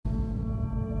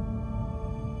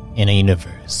In a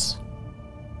universe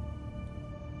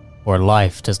where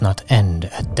life does not end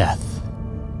at death,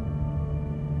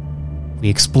 we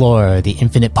explore the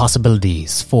infinite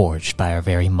possibilities forged by our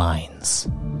very minds.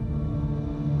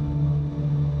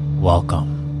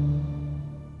 Welcome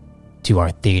to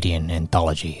Arthadian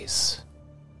Anthologies.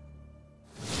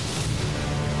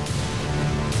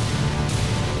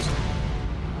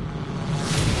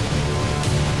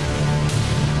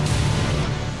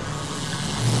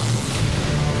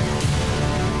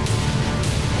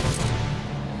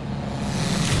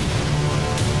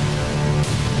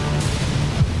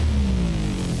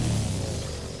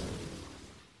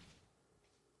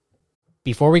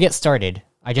 Before we get started,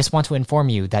 I just want to inform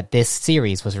you that this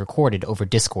series was recorded over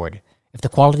Discord. If the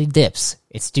quality dips,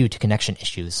 it's due to connection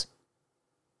issues.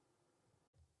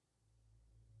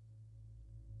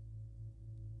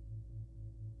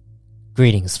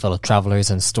 Greetings, fellow travelers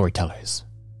and storytellers.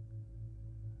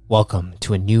 Welcome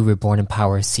to a new Reborn in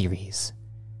Power series,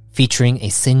 featuring a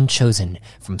Sin chosen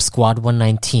from Squad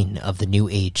 119 of the New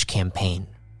Age campaign,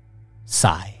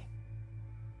 Sai.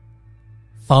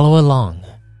 Follow along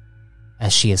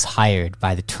as she is hired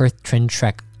by the Turth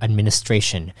Trek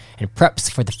administration and preps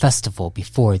for the festival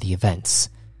before the events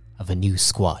of a new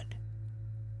squad.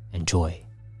 Enjoy.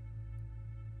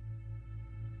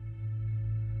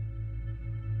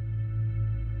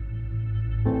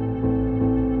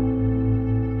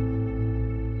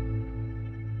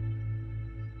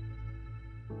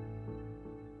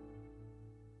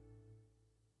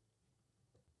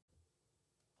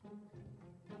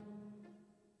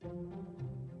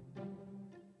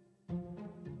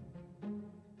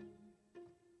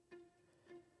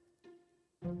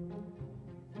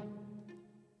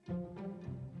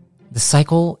 The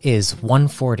cycle is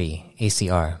 140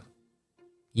 ACR.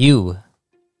 You,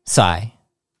 Sai,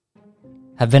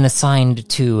 have been assigned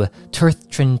to Turth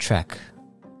Trek,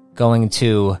 going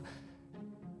to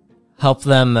help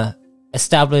them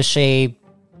establish a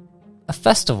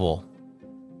festival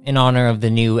in honor of the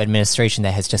new administration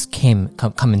that has just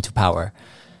come into power.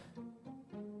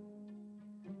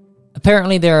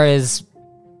 Apparently there is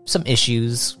some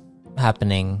issues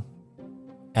happening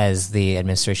as the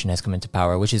administration has come into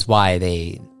power, which is why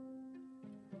this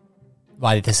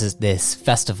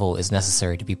festival is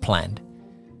necessary to be planned.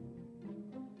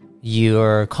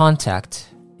 Your contact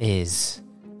is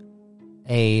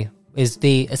the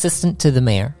assistant to the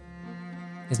mayor.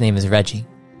 His name is Reggie.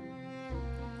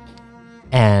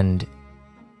 And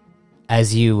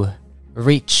as you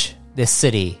reach this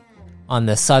city on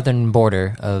the southern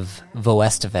border of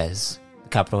Voestivez, the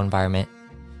capital environment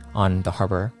on the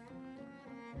harbor,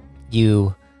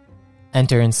 you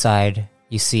enter inside.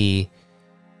 You see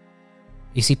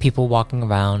people walking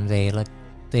around.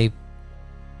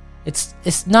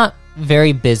 It's not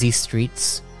very busy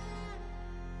streets,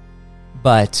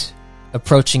 but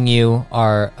approaching you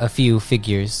are a few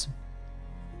figures.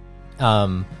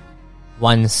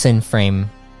 One Sin frame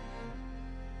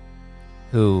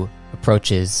who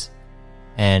approaches,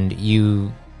 and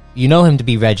you know him to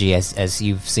be Reggie as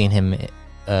you've seen him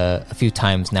a few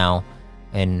times now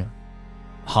in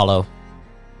Hollow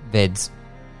vids,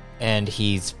 and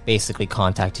he's basically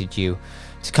contacted you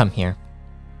to come here.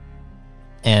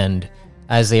 And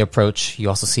as they approach, you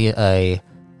also see a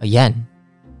Yen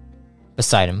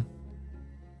beside him,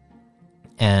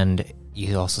 and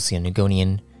you also see a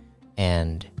Nugonian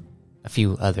and a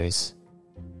few others.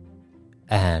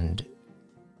 And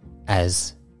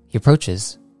as he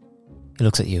approaches, he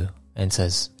looks at you and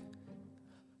says,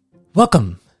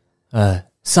 "Welcome,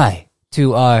 Sai,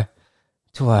 to our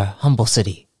humble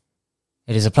city.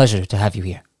 It is a pleasure to have you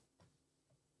here."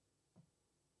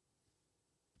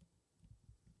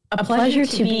 A pleasure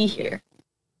to be here.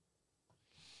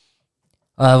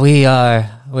 We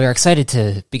are excited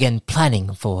to begin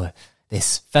planning for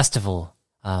this festival.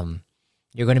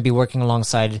 You're going to be working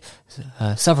alongside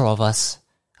several of us,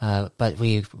 but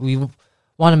we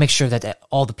want to make sure that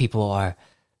all the people are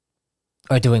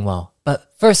doing well.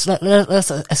 But first, let's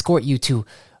escort you to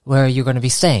where you're going to be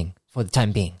staying for the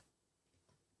time being.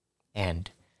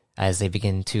 And as they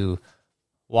begin to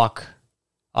walk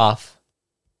off,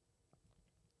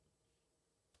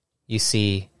 you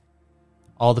see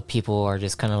all the people are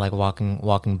just kind of like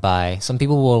walking by. Some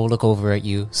people will look over at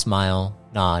you, smile,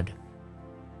 nod,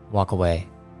 walk away.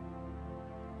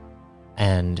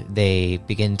 And they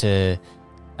begin to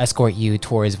escort you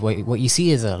towards what you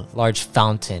see is a large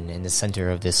fountain in the center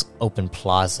of this open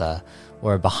plaza,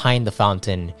 where behind the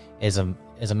fountain is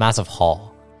a massive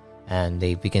hall, and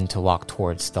they begin to walk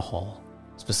towards the hall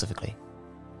specifically.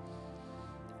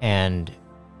 And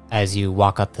as you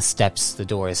walk up the steps, the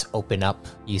doors open up.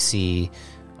 You see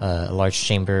a large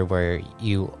chamber where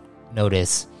you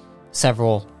notice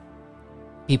several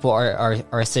people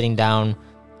are sitting down.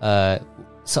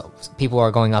 So people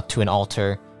are going up to an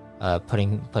altar,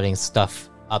 putting stuff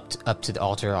up to the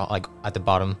altar, like at the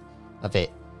bottom of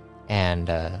it, and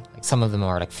like some of them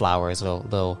are like flowers,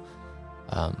 little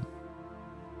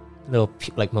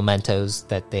like mementos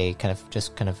that they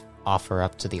kind of offer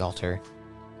up to the altar.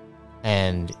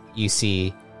 And you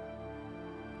see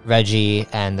Reggie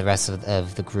and the rest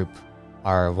of the group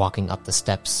are walking up the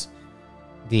steps.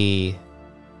 The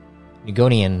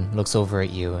Nugonian looks over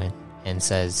at you and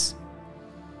says,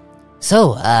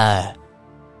 "So,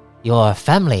 your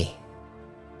family,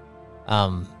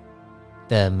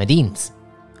 the Medines,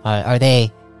 are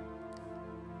they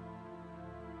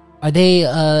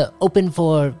open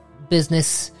for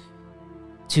business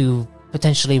to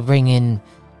potentially bring in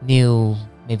new,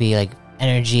 maybe like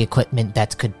energy equipment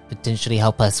that could potentially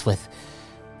help us with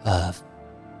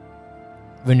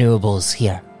renewables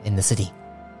here in the city?"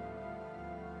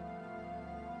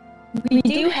 We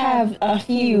do have a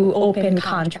few open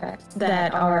contracts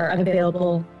that are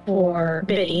available for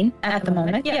bidding at the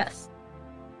moment, yes.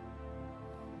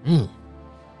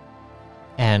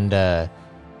 And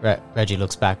Reggie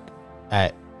looks back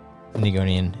at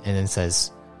Nigonian and then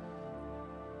says,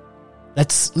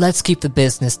 Let's keep the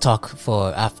business talk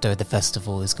for after the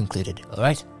festival is concluded,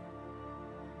 alright?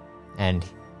 And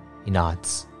he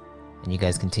nods. And you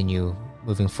guys continue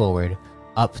moving forward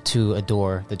up to a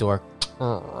door. The door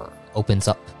opens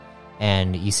up,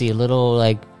 and you see a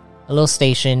little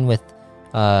station with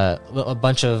a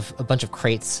bunch of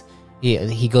crates.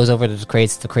 He goes over to the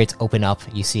crates. The crates open up.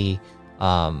 You see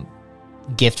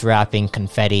gift wrapping,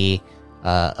 confetti,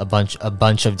 a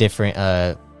bunch of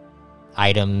different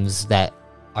items that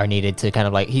are needed to kind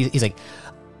of like. He's like,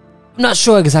 I'm not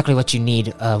sure exactly what you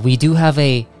need. We do have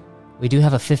a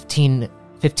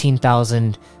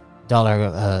 $15,000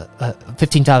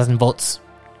 15,000 volts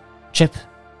chip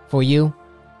for you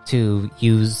to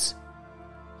use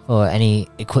for any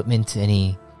equipment,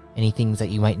 any things that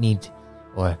you might need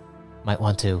or might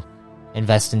want to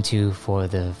invest into for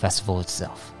the festival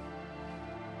itself.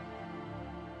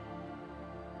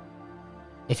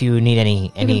 If you need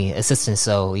any assistance,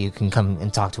 so you can come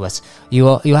and talk to us.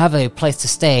 You have a place to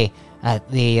stay at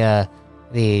the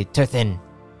Turthin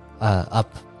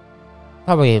up,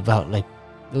 probably about like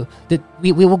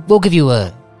we'll give you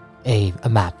a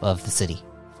map of the city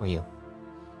for you.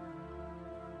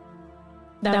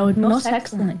 That would be most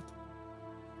excellent.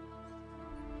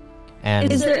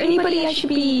 And is there anybody I should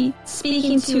be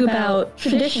speaking to about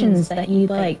traditions that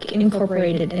you'd like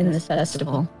incorporated in this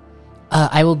festival?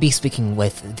 I will be speaking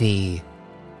with the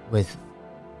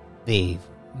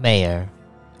mayor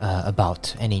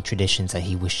about any traditions that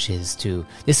he wishes to.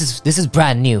 This is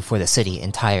brand new for the city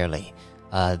entirely.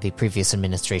 The previous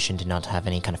administration did not have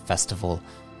any kind of festival.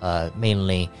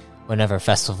 Mainly, whenever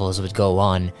festivals would go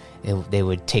on, they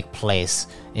would take place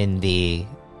in the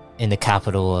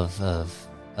capital of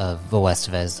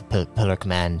Voestvez, the Pillar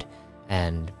Command,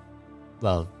 and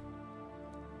well,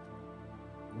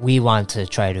 we want to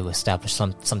try to establish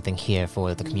something here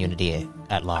for the community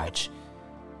at large,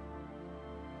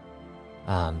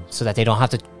 so that they don't have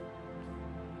to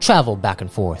travel back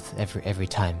and forth every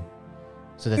time,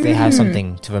 so that they have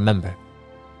something to remember.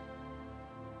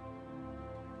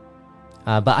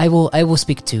 But I will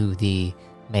speak to the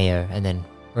mayor and then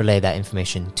relay that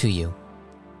information to you.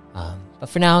 But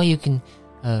for now, you can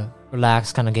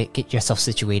relax, kind of get yourself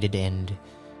situated in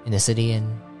the city,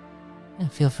 and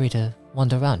feel free to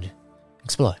wander around,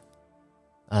 explore.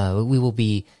 We will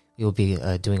be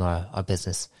doing our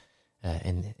business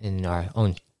in our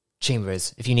own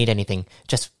chambers. If you need anything,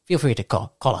 just feel free to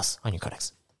call us on your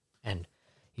codex. And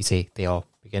you see they all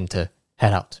begin to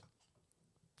head out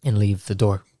and leave. The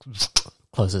door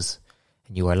closes,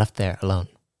 and you are left there alone.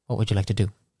 What would you like to do?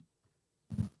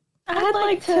 I'd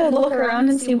like to look around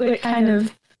and see what kind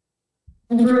of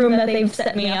room that they've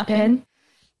set me up in.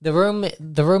 The room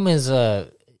is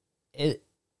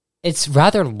it's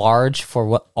rather large for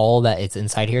what all that is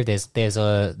inside here. There's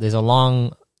a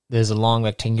long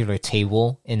rectangular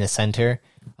table in the center.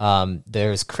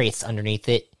 There's crates underneath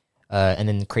it, and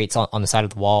then crates on the side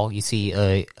of the wall. You see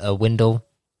a window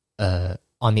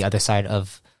on the other side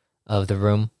of the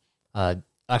room.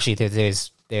 Actually,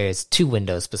 there's two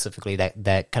windows specifically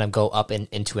that kind of go up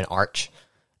into an arch,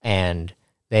 and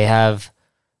they have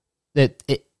that.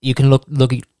 You can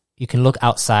look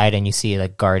outside, and you see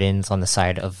like gardens on the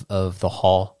side of the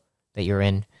hall that you're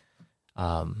in.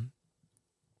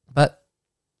 But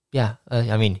yeah,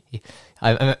 I mean,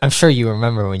 I'm sure you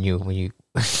remember when you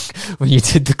when you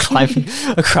did the climbing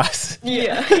across.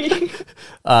 Yeah.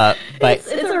 But it's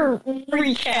a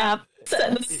recap,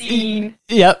 set the scene.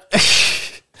 Yep.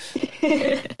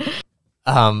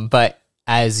 But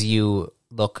as you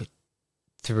look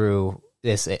through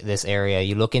this area,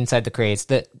 you look inside the crates.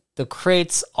 The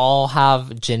crates all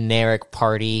have generic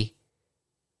party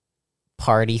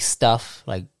stuff,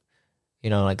 like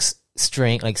like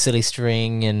string, like silly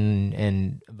string,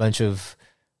 and a bunch of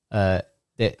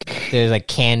there's like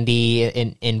candy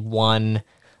in one,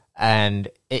 and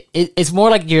it's more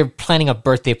like you're planning a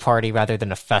birthday party rather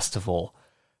than a festival.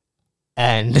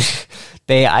 And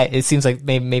it seems like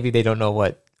maybe they don't know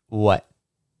what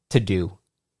to do.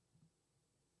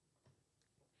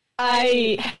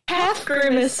 I half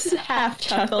grimace, half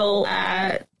chuckle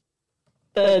at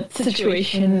the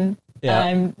situation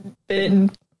I've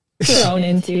been thrown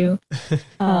into.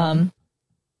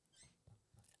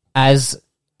 As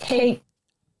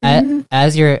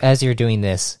you're doing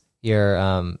this, you're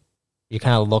kind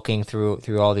of looking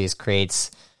through all these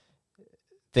crates,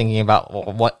 thinking about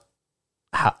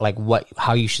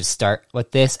how you should start with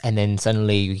this, and then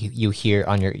suddenly you hear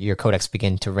on your codex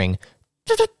begin to ring.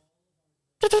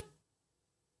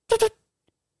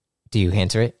 Do you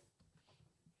answer it?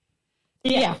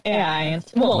 Yeah, I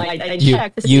answer. Well, I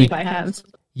check to see if I have.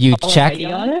 You check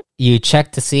on it. You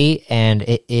check to see, and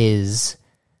it is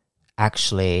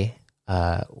actually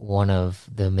one of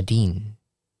the Medine,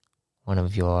 one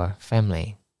of your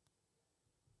family.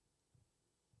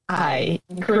 I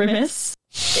grimace.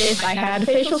 If I had a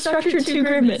facial structure to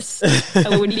grimace,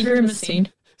 I would be grimacing.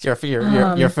 Your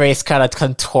face kind of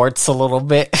contorts a little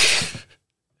bit.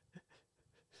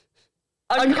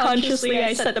 Unconsciously,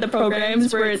 I set the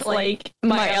programs where it's like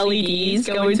my LEDs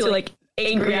go into like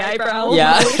angry eyebrow.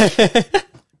 Yeah.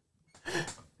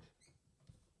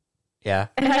 Yeah.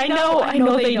 And I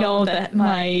know they know that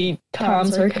my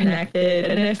comms are connected,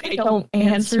 and if they don't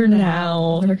answer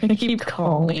now, they're gonna keep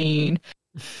calling.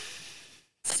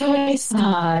 So I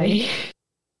sigh.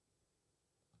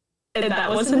 And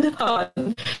that wasn't fun.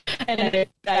 And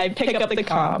I pick up the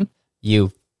comm.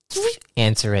 You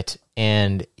answer it,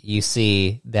 and you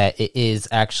see that it is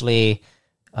actually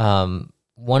one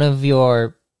of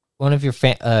the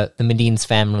Medine's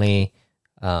family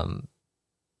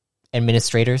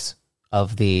administrators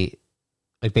of the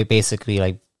basically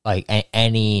like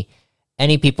any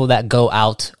people that go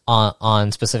out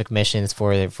on specific missions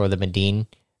for the Medine.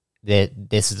 That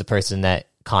this is the person that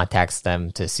contacts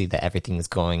them to see that everything is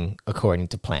going according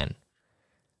to plan.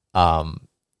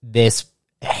 This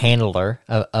handler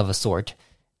of a sort,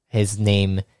 his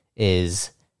name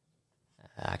is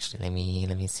actually let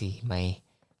me see my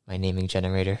naming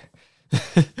generator.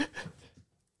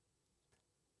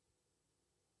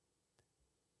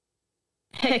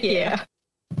 Heck yeah.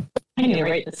 I need to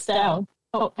write this down.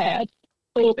 Notepad.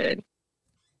 Open.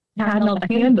 Now I know the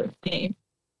handler's name.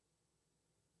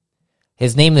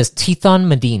 His name is Tithon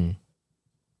Medine.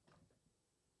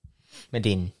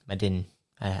 Medine.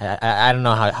 I don't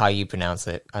know how you pronounce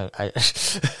it. I've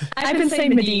been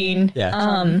saying Medine.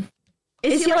 Yeah.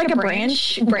 Is he like a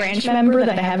branch member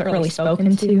that I haven't really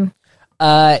spoken to?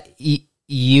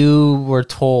 You were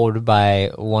told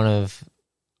by one of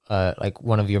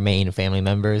your main family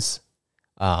members,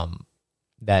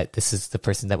 that this is the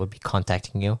person that would be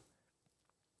contacting you.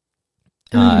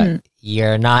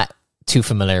 You're not too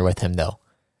familiar with him though.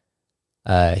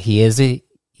 He is a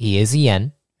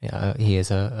yen. He is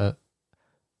a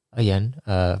yen.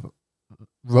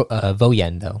 Vo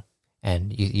yen though,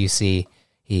 and you see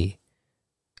he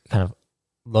kind of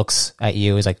looks at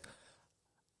you. He's like,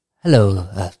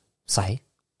 "Hello, Sai.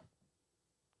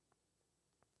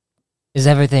 Is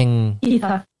everything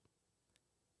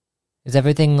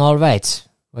all right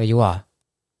where you are?"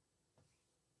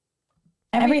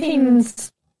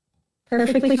 Everything's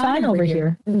perfectly fine over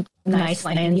here. Nice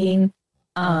landing.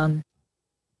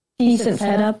 Decent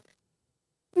setup.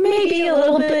 Maybe a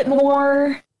little bit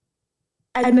more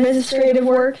administrative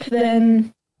work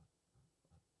than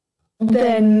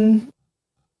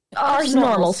our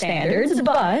normal standards,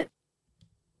 but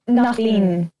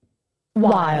nothing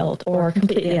wild or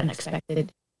completely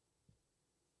unexpected.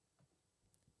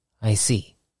 I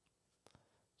see.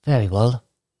 Very well.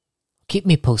 Keep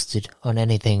me posted on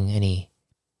anything,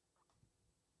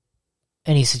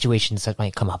 any situations that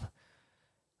might come up.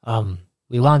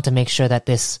 We want to make sure that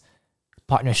this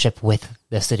partnership with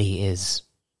the city is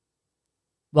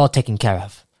well taken care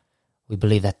of. We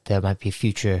believe that there might be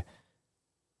future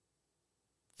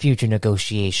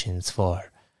negotiations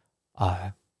for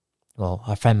our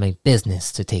family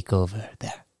business to take over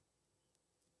there.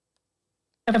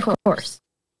 Of course.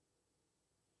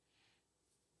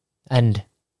 And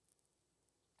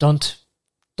don't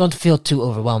feel too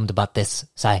overwhelmed about this,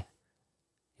 Sai.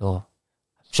 I'm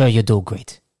sure you'll do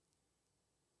great.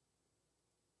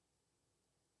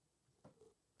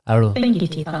 Thank you,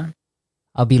 Titan.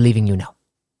 I'll be leaving you now.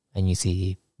 And you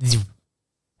see he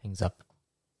hangs up.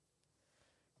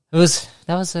 That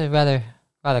was a rather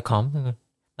calm,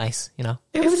 nice, you know.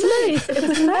 It was nice. It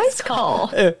was a nice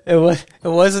call. It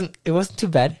wasn't too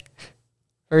bad.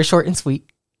 Very short and sweet.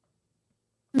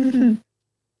 Mm-hmm.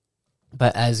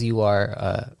 But as you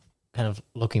are kind of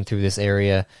looking through this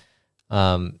area,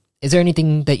 is there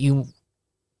anything that you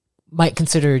might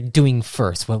consider doing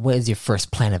first? What is your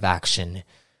first plan of action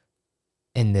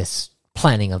in this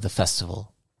planning of the festival?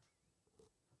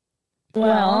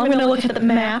 Well, I'm going to look at the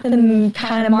map and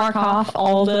kind of mark off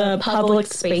all the public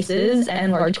spaces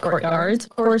and large courtyards.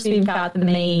 Of course, we've got the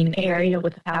main area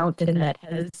with the fountain that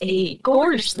has a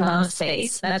gorgeous amount of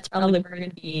space. That's probably going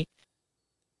to be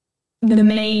the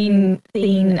main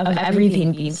thing of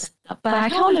everything being set up. But I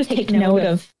kind of take note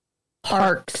of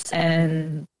parks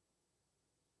and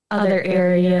other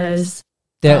areas.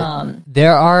 There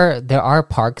are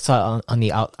parks on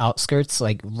the outskirts,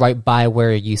 like right by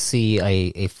where you see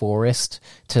a forest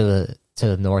to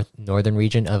the northern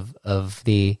region of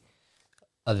the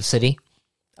city.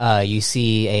 You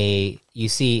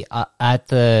see at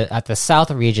the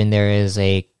south region there is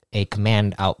a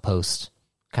command outpost,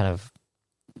 kind of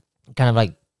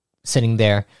like sitting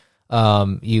there.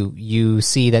 You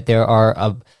see that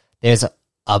there's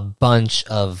a bunch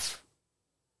of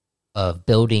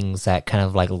buildings that kind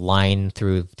of like line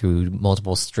through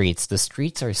multiple streets. The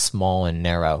streets are small and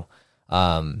narrow,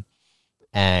 and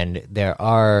there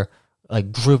are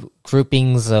like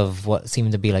groupings of what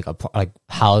seem to be like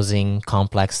housing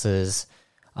complexes.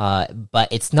 But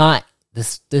it's not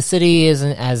the city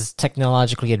isn't as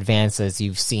technologically advanced as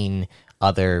you've seen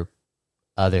other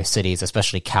cities,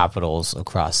 especially capitals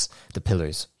across the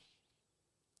pillars.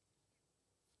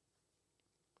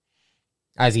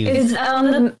 As you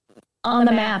on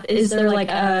the map, is there like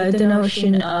a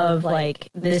denotion of like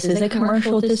this is a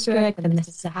commercial district and this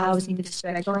is a housing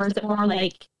district, or is it more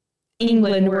like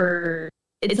England where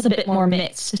it's a bit more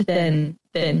mixed than?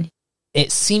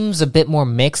 It seems a bit more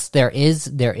mixed. There is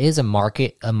a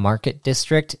market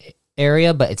district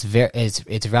area, but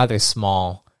it's rather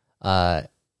small.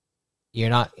 You're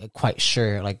not quite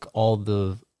sure like all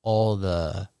the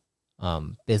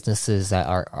businesses that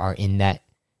are in that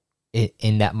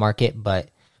market, but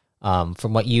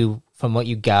from what you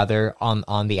gather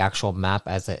on the actual map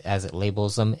as it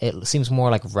labels them, it seems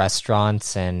more like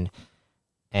restaurants and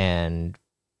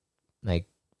like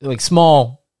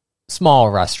small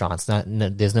restaurants.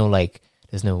 There's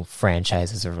no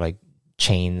franchises or like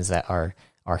chains that are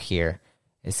here.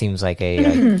 It seems like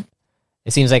it's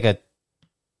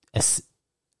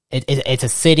a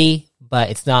city,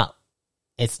 but it's not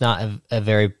a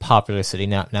very popular city.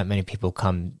 Not many people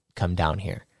come down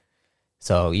here.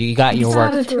 So you got your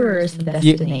work. It's not a tourist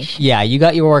destination. You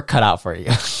got your work cut out for you.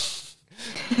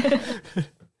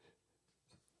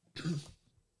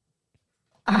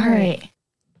 All right.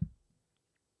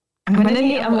 I'm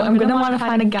gonna want to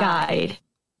find a guide,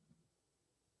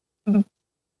 but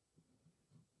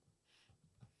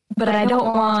I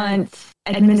don't want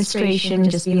administration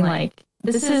just being like,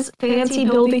 "This is fancy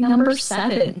building number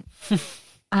 7."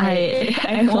 I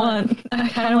kind of want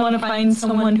to find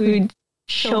someone who'd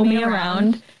show me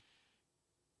around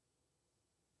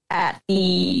at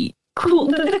the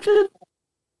popular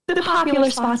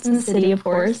spots in the city, of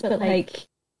course, but like,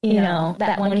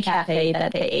 that one cafe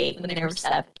that they ate when they were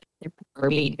 7. They're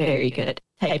being very good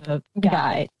type of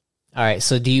guide. All right,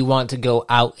 so do you want to go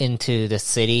out into the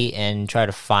city and try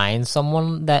to find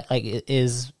someone that like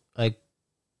is like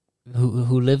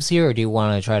who lives here, or do you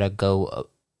want to try to go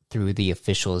through the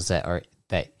officials that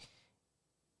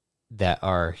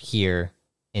are here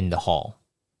in the hall?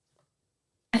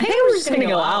 I think we're just gonna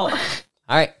go out.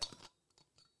 All right.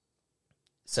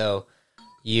 So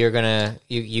you're gonna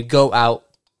you go out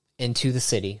into the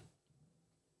city.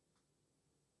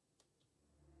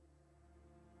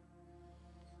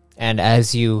 And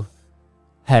as you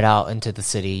head out into the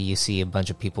city, you see a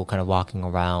bunch of people kind of walking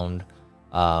around.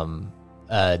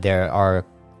 There are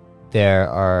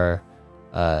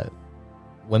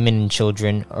women and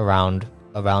children around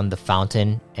the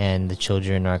fountain, and the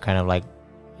children are kind of like,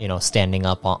 standing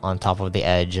up on top of the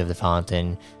edge of the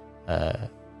fountain,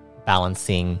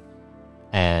 balancing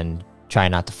and trying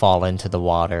not to fall into the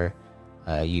water.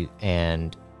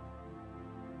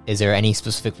 Is there any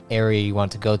specific area you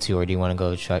want to go to, or do you want to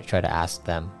go try to ask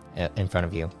them in front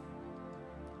of you?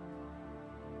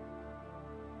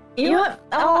 You know what?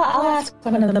 I'll ask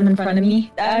one of them in front of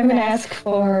me. I'm gonna ask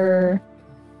for.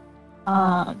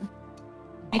 I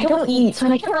don't eat, so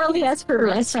I can't really ask for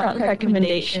restaurant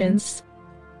recommendations.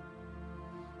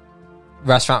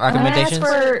 Restaurant recommendations?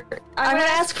 I'm gonna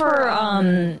ask for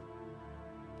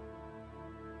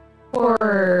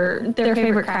their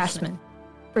favorite craftsman.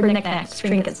 For knickknacks,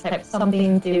 trinkets, type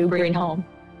something to bring home.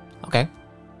 Okay.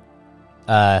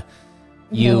 Go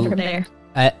from there.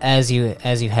 As you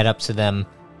head up to them,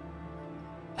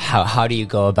 how do you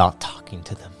go about talking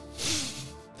to them?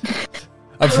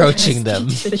 Approaching them.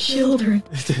 The children.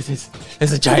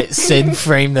 There's a giant sin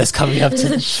frame that's coming up to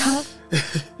them.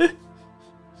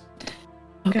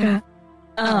 Okay.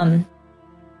 I'm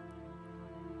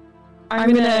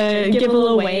gonna give a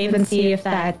little wave and see if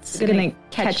that's gonna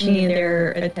catch any of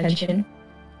their attention.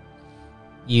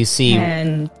 You see,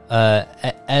 And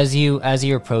as you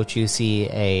approach, you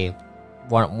see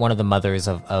one of the mothers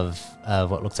of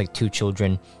what looks like two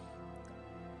children.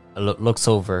 Looks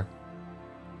over.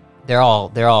 They're all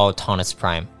Taunus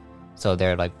Prime, so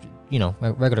they're like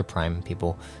regular Prime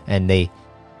people, and they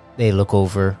look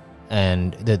over,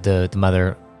 and the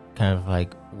mother kind of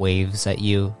like waves at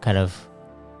you, kind of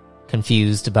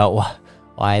confused about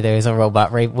why there's a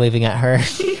robot waving at her.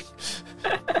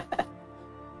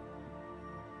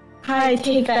 I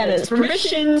take that as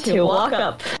permission to walk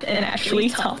up and actually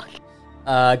talk.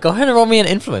 Go ahead and roll me an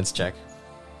influence check.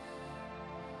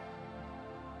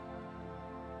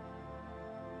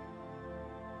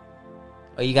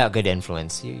 Oh, you got good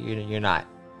influence. You're not.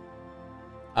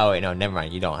 Oh wait, no, never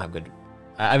mind. You don't have good.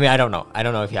 I mean, I don't know. I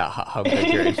don't know if how good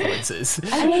your influence is.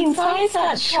 I mean, besides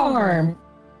that charm,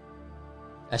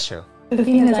 That's true. the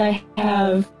thing is, I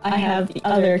have the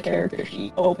other character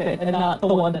sheet open and not the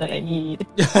one that I need.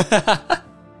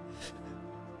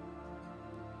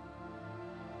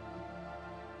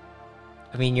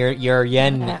 I mean, your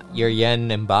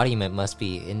yen embodiment must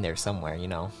be in there somewhere, you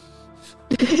know.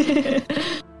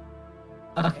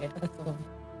 Okay, that's the one.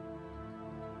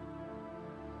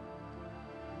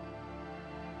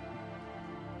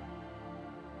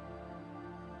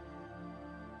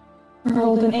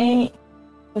 Rolled an 8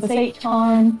 with 8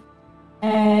 charm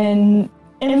and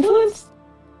influence.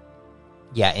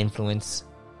 Yeah, influence.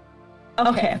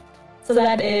 Okay, so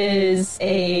that is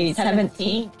a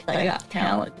 17 because I got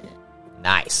talented.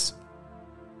 Nice.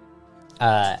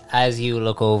 As you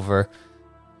look over,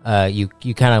 you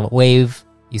kind of wave.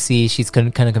 You see she's kind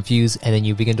of confused, and then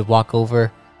you begin to walk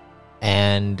over.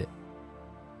 And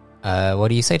what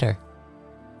do you say to her?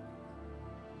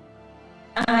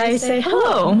 I say,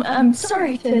 hello, I'm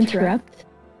sorry to interrupt.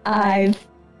 I've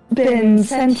been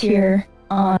sent here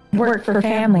on work for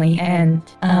family, and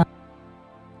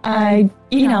I,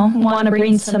 want to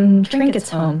bring some trinkets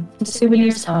home, some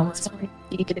souvenirs home. Sorry,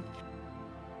 you could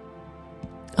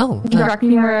Oh, direct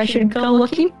me where I should go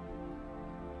looking?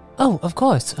 oh, of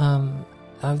course.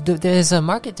 There's a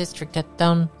market district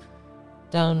down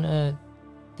the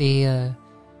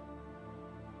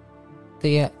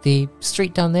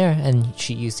street down there, and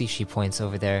you see she points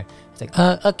over there. It's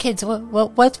like, kids,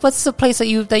 what's the place that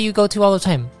you go to all the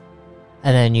time?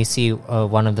 And then you see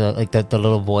one of the the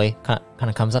little boy kind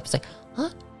of comes up. It's like, huh?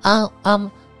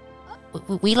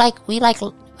 We like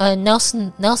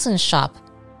Nelson's shop.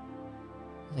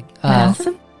 Like,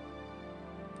 Nelson?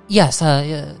 Yes,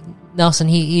 Nelson.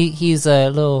 He's a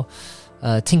little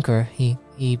tinker. He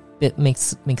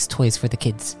makes toys for the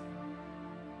kids.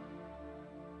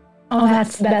 Oh,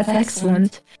 that's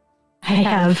excellent. I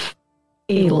have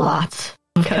a lot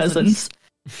of cousins.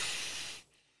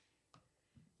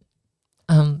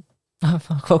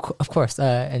 Of course.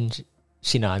 And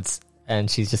she nods, and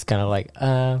she's just kind of like,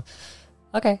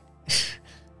 okay.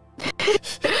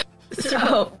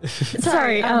 So,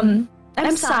 sorry, I'm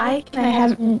Sai.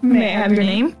 May I have your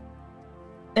name?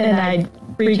 And I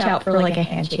reach out for like a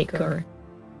handshake or.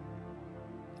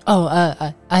 Oh,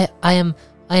 I am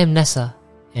Nessa,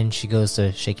 and she goes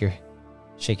to shake your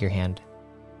hand.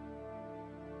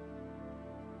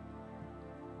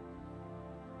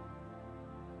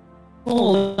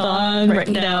 Hold on,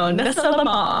 written down. Nessa the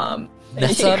mom.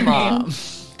 Nessa mom.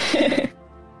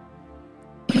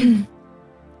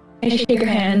 I shake her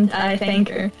hand. I thank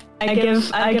her. I give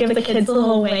the kids a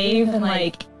little wave, and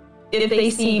like, if they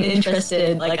seem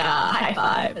interested, like a high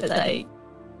five as I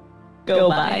go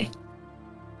by.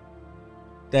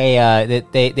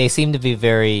 They seem to be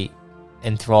very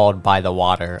enthralled by the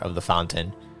water of the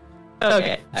fountain.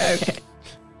 Okay.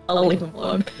 I'll leave them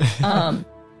alone.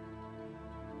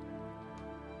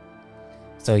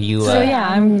 So you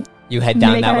I'm you head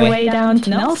down making that my way. way down to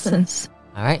Nelson's.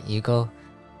 All right, you go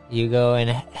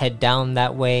and head down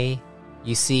that way,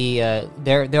 you see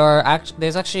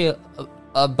there's actually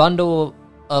a bundle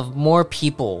of more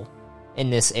people in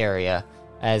this area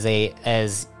as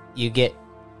you get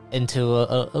into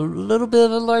a little bit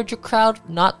of a larger crowd,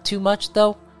 not too much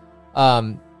though,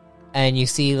 and you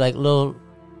see like little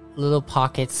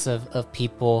pockets of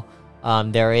people.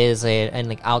 There is an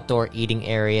like outdoor eating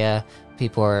area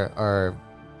people are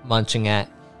munching at.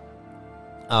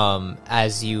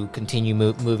 As you continue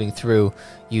moving through,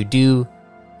 you do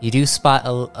spot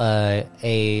a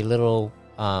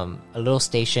little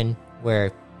station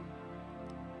where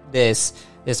this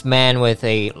man with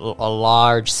a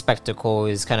large spectacle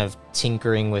is kind of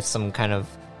tinkering with some kind of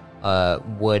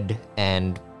wood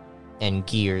and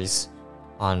gears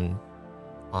on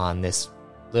this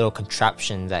little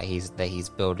contraption that he's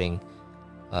building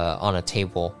on a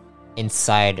table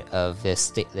inside of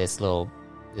this little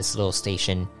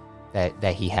station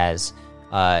that he has.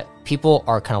 People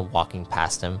are kind of walking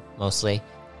past him mostly.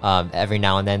 Every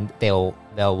now and then they'll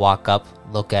walk up,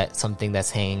 look at something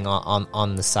that's hanging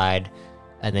on the side,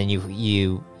 and then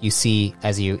you see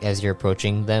as you're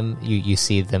approaching them, you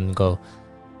see them go,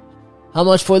 "How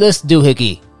much for this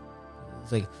doohickey?"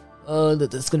 It's like,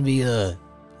 that's gonna be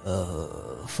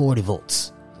 40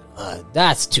 volts.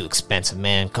 That's too expensive,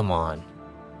 man. Come on.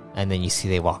 And then you see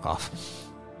they walk off.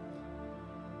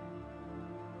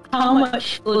 How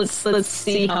much? Let's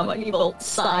see how much volts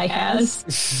Sai has.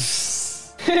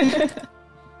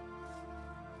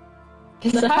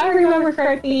 Because if I remember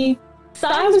correctly,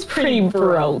 Sai was pretty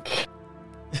broke.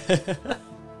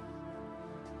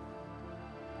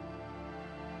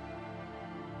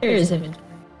 Here's inventory.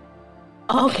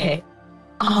 Okay.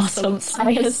 Awesome.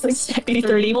 Sai has like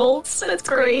 30 volts. That's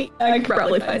great. I could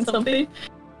probably find something.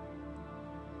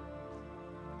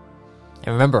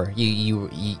 And remember, you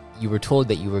were told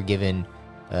that you were given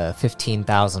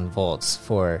 15,000 volts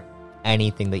for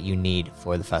anything that you need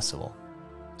for the festival,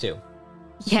 too.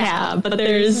 Yeah, but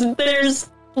there's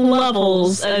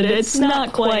levels, and it's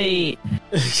not quite.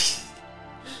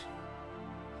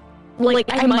 Like,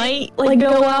 I might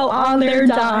go out on their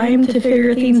dime to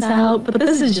figure things out, but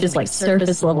this is just like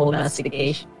surface level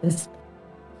investigation.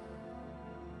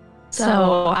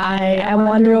 So I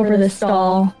wander over the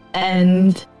stall,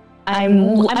 and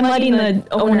I'm letting the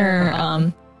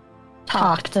owner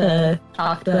talk to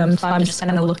them. So I'm just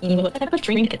kind of looking at what type of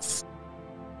trinkets.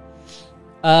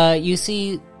 You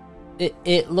see,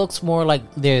 it looks more like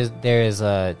there's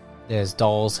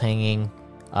dolls hanging,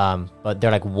 but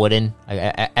they're like wooden.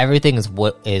 Everything is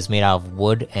made out of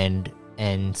wood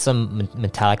and some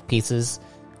metallic pieces.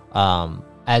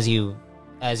 As you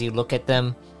look at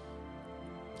them,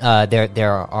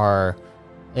 there are,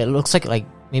 it looks like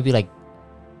maybe like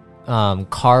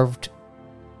carved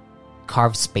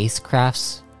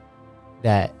spacecrafts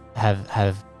that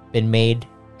have been made,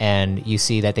 and you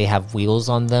see that they have wheels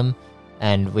on them.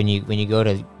 And when you go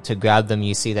to grab them,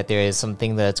 you see that there is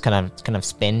something that's kind of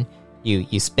spin.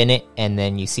 You spin it, and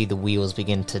then you see the wheels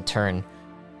begin to turn.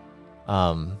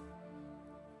 And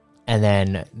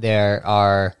then there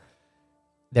are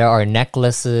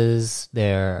necklaces.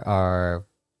 There's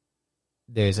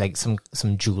like some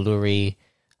jewelry.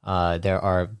 There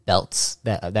are belts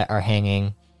that are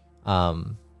hanging.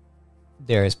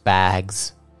 There's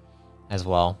bags as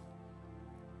well.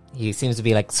 He seems to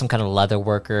be like some kind of leather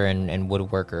worker and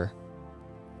woodworker.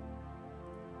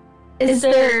 Is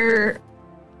there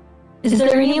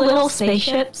any little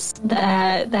spaceships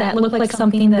that look like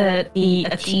something that the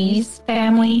Atiz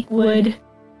family would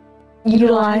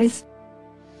utilize?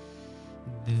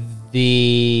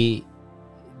 They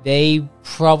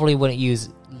probably wouldn't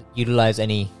utilize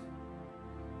any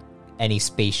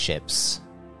spaceships.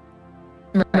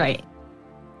 Right.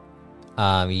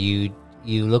 You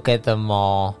look at them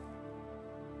all.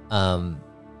 I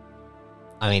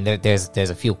mean, there's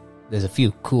a few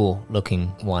cool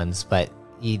looking ones, but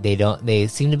they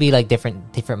seem to be like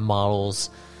different models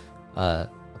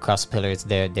across the pillars.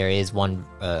 There is one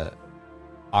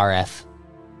RF,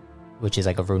 which is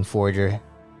like a Rune Forger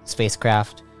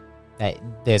spacecraft. That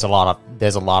there's a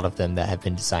lot of them that have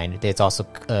been designed. There's also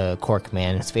Cork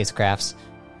Man spacecrafts.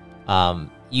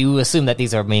 You assume that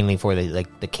these are mainly for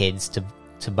the kids to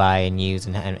buy and use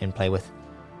and play with.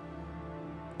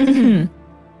 Mm-hmm.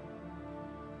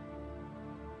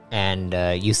 And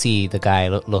you see the guy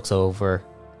looks over,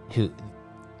 who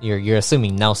you're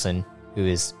assuming Nelson, who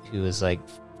is like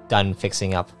done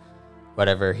fixing up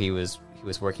whatever he was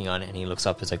working on, and he looks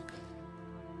up and is like,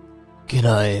 Can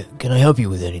I help you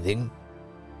with anything?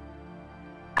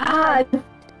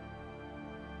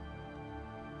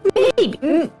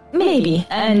 Maybe.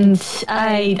 And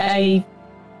I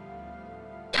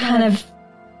kind of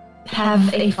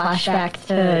have a flashback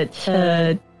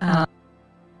to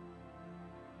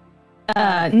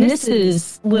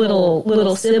Nis's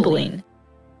little sibling,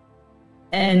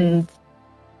 and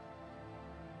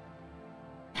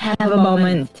have a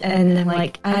moment, and I'm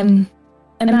like, I'm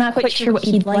not quite sure what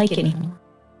he'd like anymore.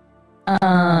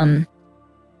 And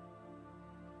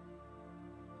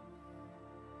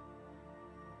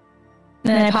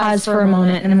I pause for a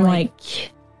moment, and I'm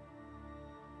like,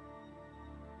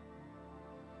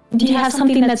 do you have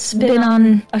something that's been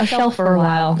on a shelf for a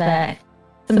while that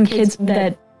some kids have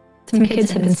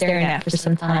been staring at for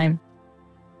some time?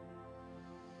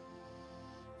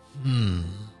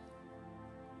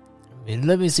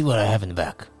 Let me see what I have in the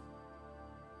back.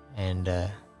 And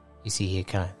you see he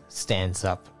kind of stands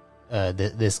up.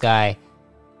 This guy,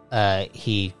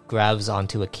 he grabs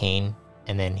onto a cane,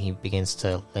 and then he begins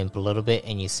to limp a little bit,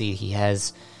 and you see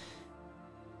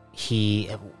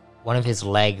one of his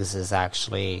legs is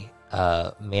actually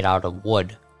made out of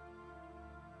wood.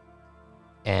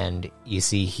 And you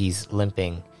see he's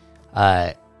limping.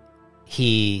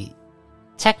 He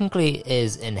technically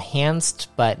is enhanced,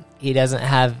 but he doesn't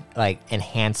have like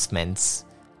enhancements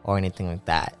or anything like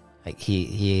that. Like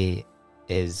he's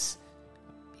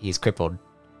crippled.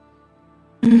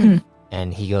 Mm-hmm.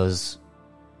 And he goes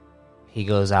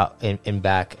out in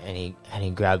back, and he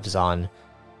grabs on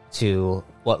to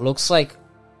what looks like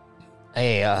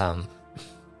a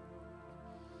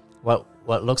what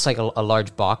looks like a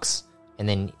large box, and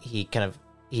then he kind of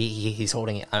he's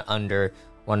holding it under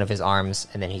one of his arms,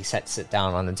 and then he sets it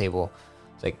down on the table.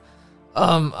 It's like,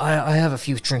 I have a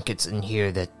few trinkets in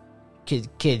here that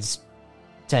kids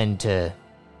tend to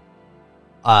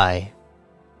eye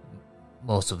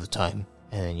most of the time.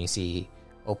 And then you see he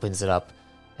opens it up,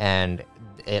 and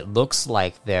it looks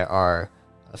like there are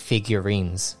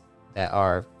figurines that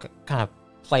are kind of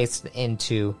placed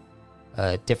into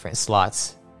different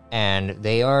slots, and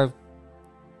they are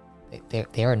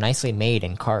nicely made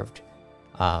and carved.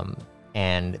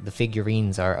 And the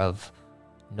figurines are of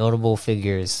notable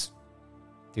figures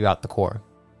throughout the core.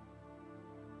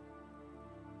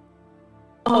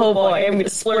 Oh boy, I'm gonna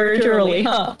splurge early,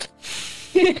 huh?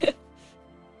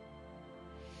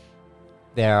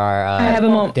 There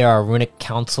are runic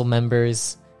council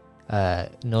members,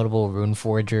 notable rune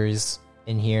forgers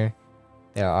in here.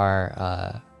 There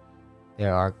are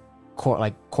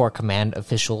core command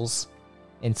officials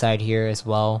inside here as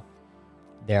well.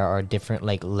 There are different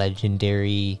like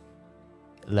legendary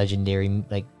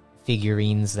like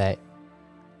figurines that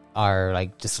are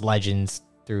like just legends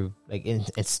through like in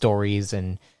stories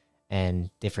and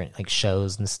different like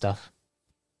shows and stuff.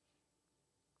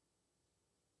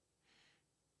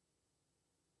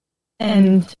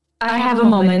 And I have a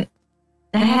moment.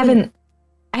 I haven't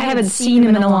seen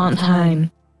him in a long time,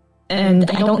 and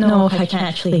I don't know if I can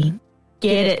actually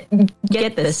get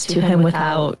this to him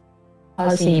without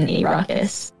causing a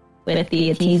ruckus with the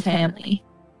Atiz family.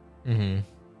 Mm-hmm.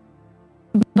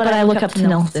 But I look up to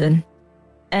Nelson,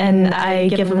 and I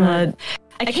give him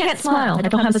I can't smile. I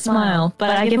don't have a smile,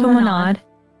 but I give him a nod,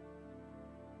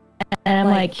 and I'm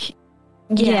like,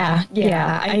 yeah,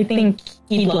 I think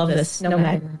he'd love this no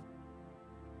matter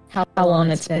how long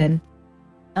it's been.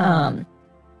 How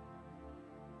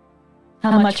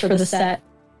much for the set?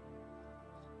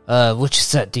 Which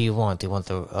set do you want? Do you want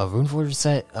the Runeforger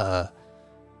set?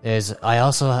 I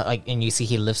also like, and you see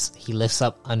he lifts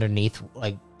up underneath,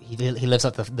 like he lifts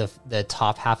up the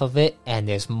top half of it, and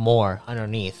there's more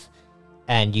underneath,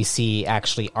 and you see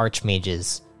actually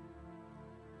archmage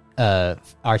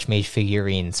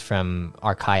figurines from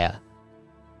Archaea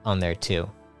on there too.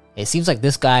 It seems like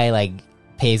this guy like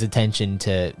pays attention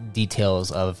to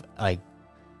details of like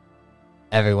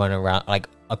everyone around, like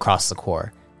across the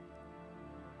core.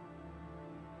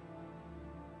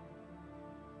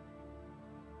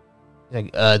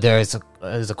 Like there's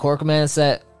a core command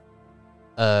set,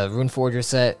 rune forger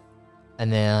set,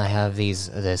 and then I have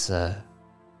this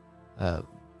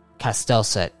Castell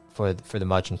set for the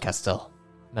Margin Castell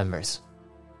members.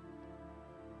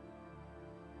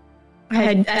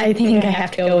 I think I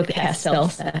have to go with the Castell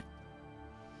set.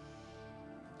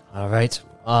 All right.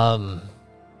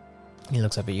 He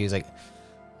looks up at you. He's like,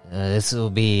 "This will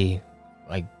be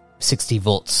like 60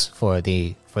 volts for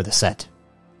the set."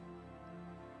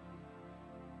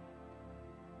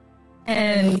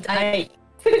 And I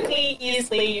quickly,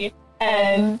 easily,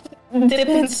 and dip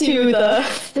into the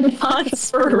funds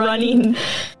for running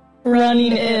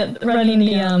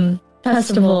the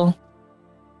festival,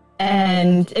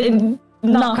 and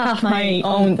knock off my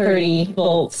own 30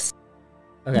 volts.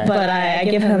 Okay. But I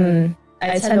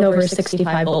send over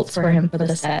 65 volts for him for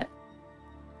the set.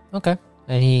 Okay.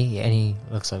 And he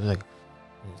looks up like,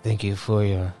 "Thank you for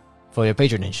your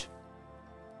patronage."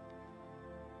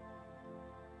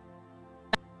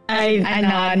 I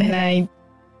nod and I,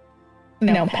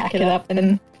 pack it up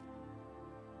and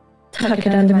tuck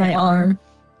it under my arm.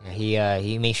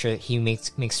 He makes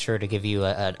sure to give you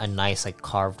a nice like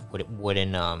carved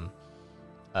wooden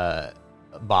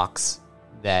box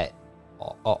that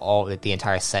all that the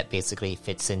entire set basically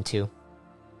fits into.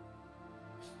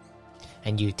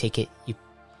 And you take it,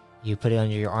 you put it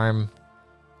under your arm,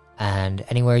 and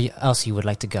anywhere else you would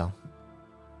like to go.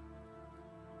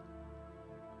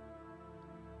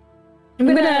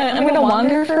 I'm gonna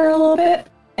wander for a little bit,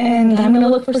 and I'm gonna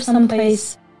look for some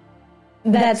place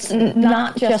that's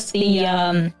not just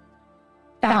the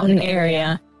fountain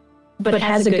area, but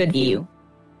has a good view.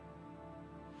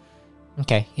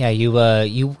 Okay, yeah, you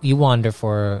wander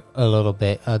for a little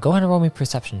bit. Go ahead and roll me a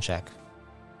perception check.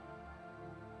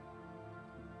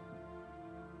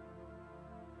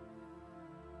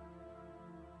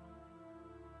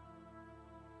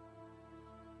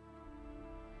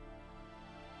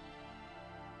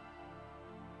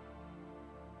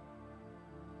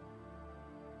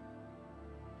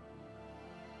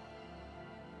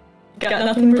 Got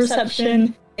nothing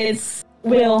perception. It's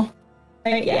will.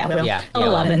 Right? Yeah, will. Yeah,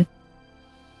 11.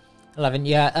 11,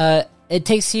 yeah. It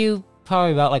takes you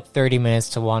probably about like 30 minutes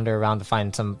to wander around to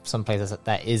find some places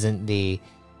that isn't the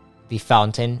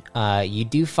fountain. You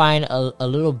do find a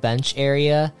little bench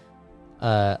area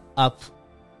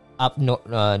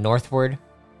northward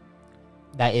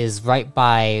that is right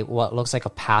by what looks like a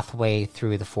pathway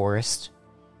through the forest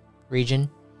region.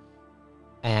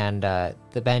 And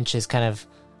the bench is kind of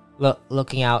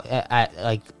looking out at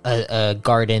like a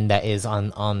garden that is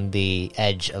on the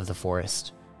edge of the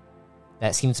forest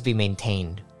that seems to be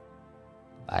maintained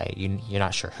by you're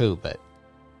not sure who, but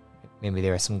maybe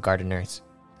there are some gardeners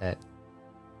that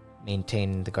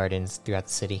maintain the gardens throughout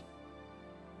the city.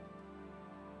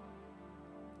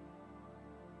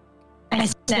 I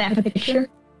snap a picture.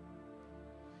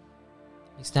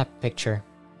 You snap a picture,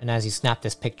 and as you snap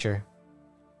this picture,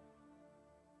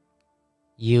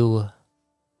 you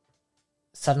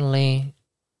suddenly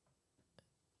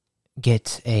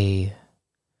get a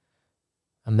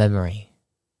memory.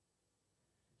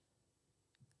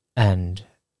 And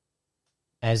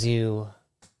as you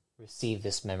receive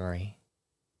this memory,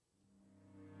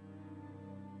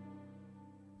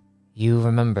 you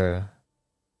remember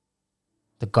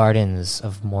the gardens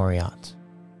of Moriat.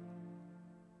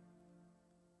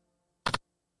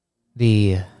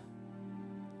 The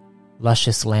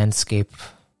luscious landscape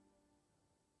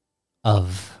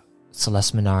of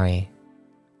Celeste Minari.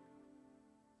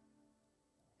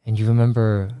 And you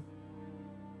remember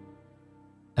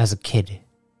as a kid,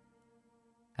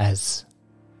 as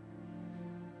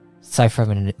Cypher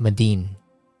Medine,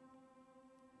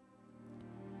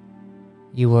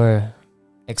 you were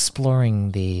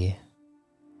exploring the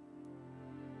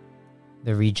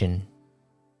region,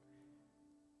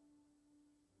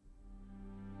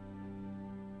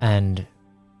 and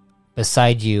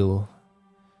beside you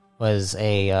was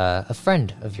a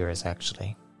friend of yours,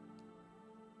 actually.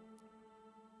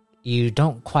 You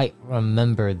don't quite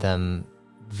remember them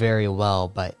very well,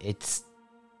 but it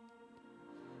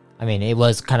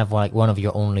was kind of like one of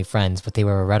your only friends, but they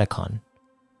were a Redicon.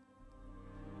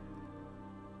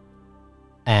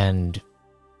 And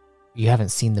you haven't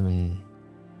seen them in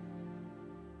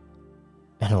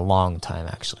a long time,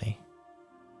 actually.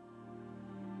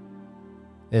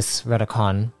 This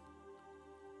Redicon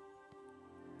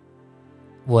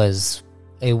was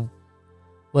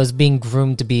being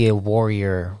groomed to be a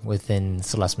warrior within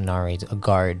Celeste Minari, a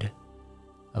guard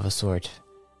of a sort.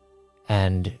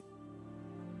 And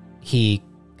he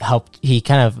helped you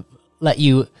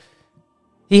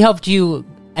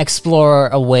explore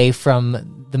away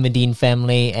from the Medine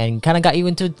family and kind of got you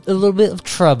into a little bit of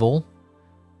trouble.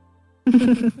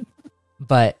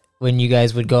 But when you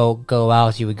guys would go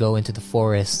out, you would go into the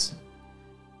forest,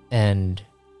 and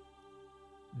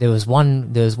there was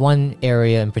one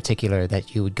area in particular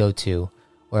that you would go to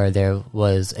where there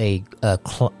was a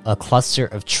cluster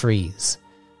of trees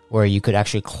where you could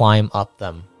actually climb up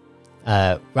them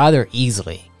rather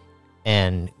easily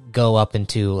and go up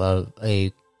into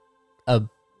a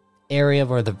area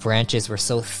where the branches were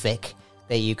so thick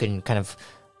that you can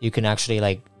actually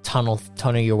like tunnel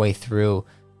your way through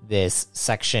this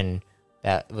section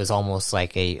that was almost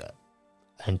like an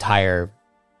entire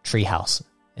treehouse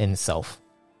in itself.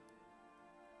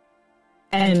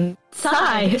 And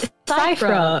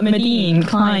Cyphra Medine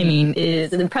climbing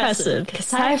is impressive,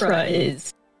 because Cyphra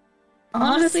is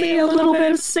honestly a little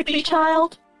bit of a sickly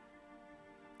child.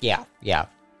 Yeah.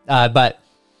 But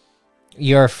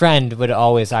your friend would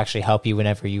always actually help you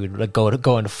whenever you would like,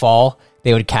 go and fall.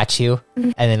 They would catch you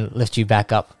and then lift you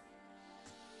back up.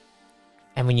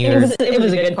 And when you're it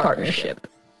was a good partnership.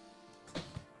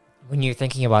 When you're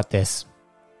thinking about this,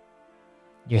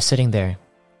 you're sitting there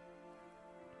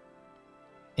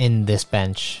in this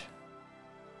bench,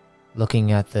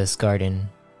 looking at this garden,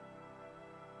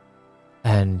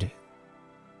 and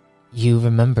you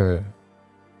remember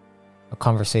a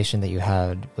conversation that you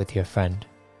had with your friend.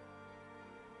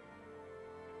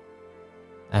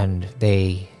 And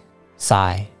they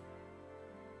sigh.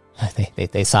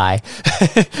 They sigh.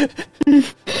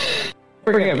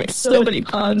 We're gonna make so many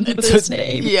puns with this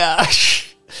name. Yeah.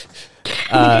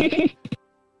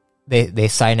 They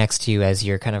sigh next to you as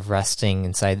you're kind of resting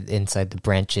inside the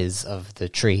branches of the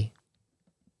tree.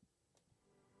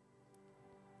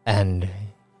 And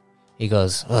he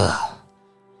goes, ugh.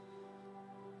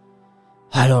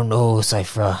 I don't know,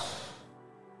 Cyphra.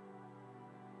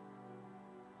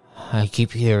 I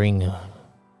keep hearing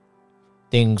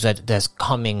things that's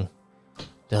coming.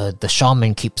 The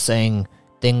shaman keeps saying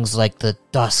things like the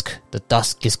dusk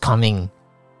is coming.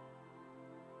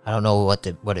 I don't know what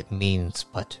it means,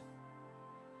 but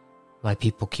my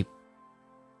people keep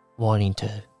wanting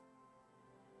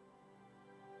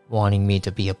me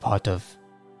to be a part of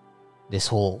this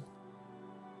whole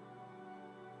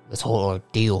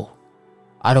ordeal.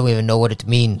 I don't even know what it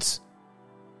means.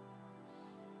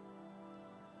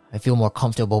 I feel more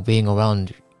comfortable being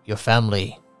around your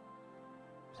family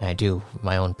than I do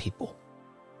my own people.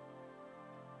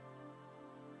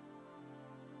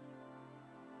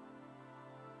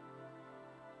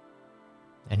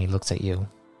 And he looks at you.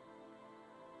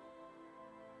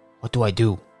 What do I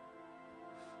do?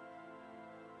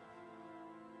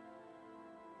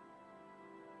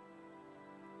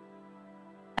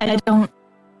 I don't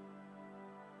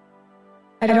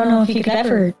know if you could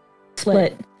ever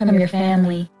split from your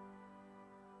family.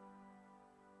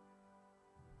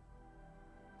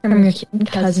 From your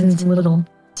cousins and little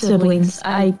siblings.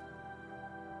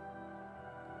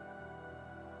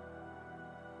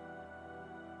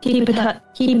 Keep in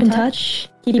touch.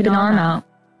 Keep an arm out.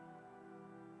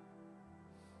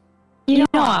 You know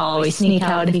I'll always sneak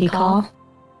out if you call.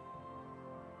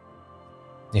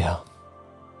 Yeah.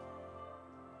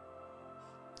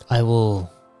 I will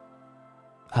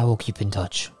keep in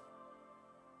touch.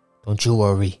 Don't you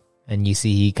worry. And you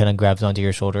see he kind of grabs onto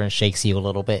your shoulder and shakes you a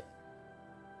little bit.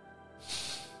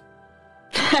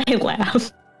 I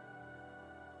laugh.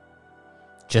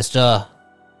 Just, don't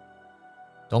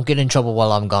get in trouble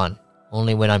while I'm gone.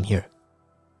 Only when I'm here.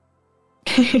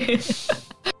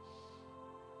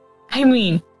 I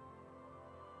mean,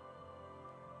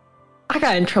 I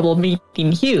got in trouble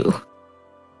meeting you.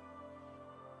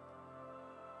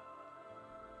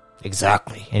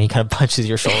 Exactly. And he kind of punches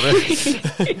your shoulder.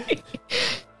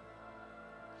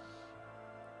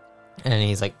 And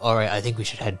he's like, alright, I think we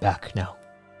should head back now.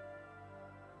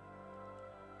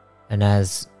 And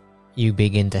as you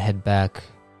begin to head back,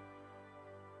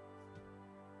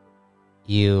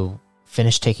 you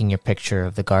finish taking your picture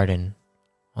of the garden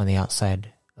on the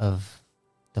outside of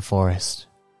the forest.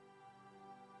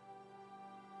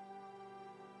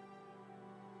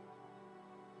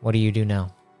 What do you do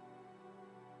now?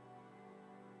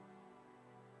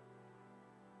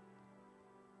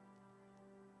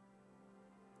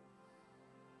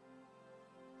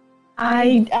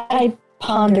 I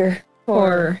ponder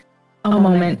for a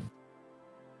moment.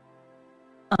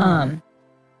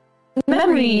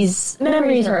 Memories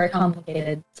are a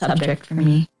complicated subject for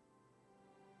me.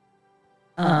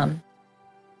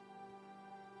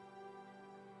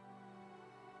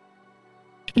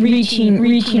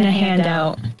 Reaching a hand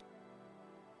out.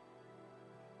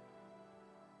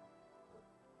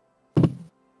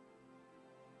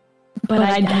 But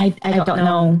I don't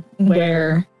know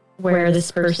where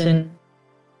this person,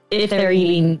 if they're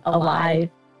even alive.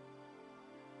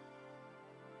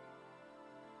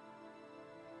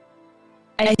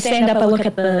 I stand up, I look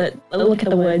at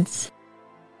the woods.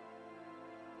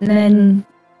 And then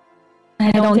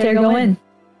I don't dare go in.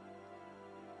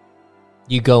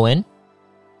 You go in?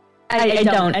 I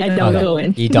don't Okay. go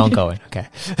in. You don't go in, okay.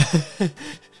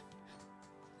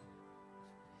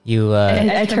 You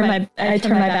I turn my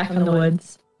back on the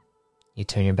woods. You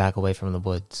turn your back away from the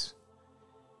woods.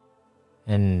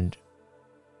 And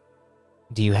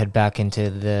do you head back into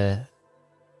the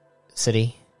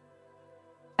city?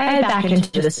 I head back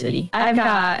into the city. I've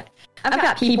got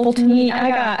people to meet. I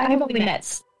haven't really met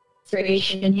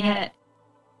Station yet.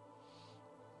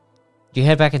 You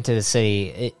head back into the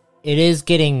city. It is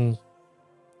getting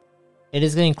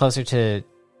closer to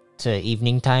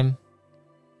evening time.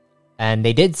 And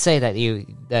they did say that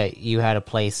you had a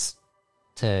place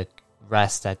to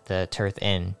rest at the Tirth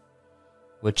Inn,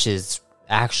 which is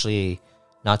actually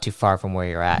not too far from where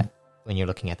you're at when you're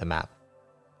looking at the map.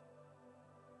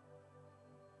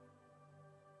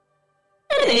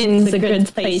 An inn's a good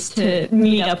place to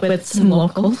meet up with some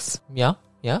locals. Yeah,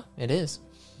 it is.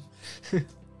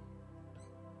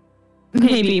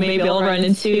 Maybe I'll run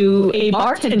into a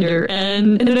bartender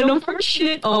and an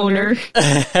unfortunate owner.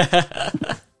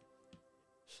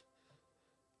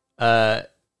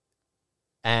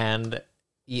 And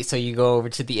so you go over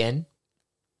to the inn,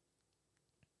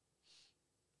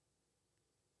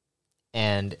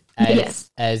 and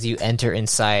as you enter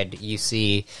inside, you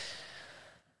see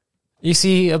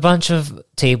a bunch of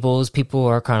tables. People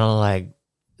are kind of like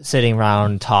sitting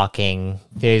around talking.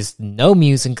 There's no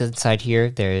music inside here.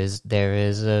 There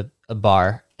is a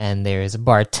bar, and there is a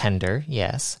bartender.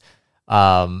 Yes,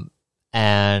 and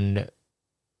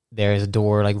there is a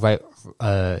door like right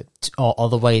all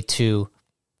the way to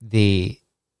the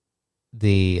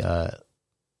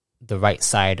right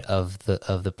side of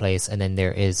the place, and then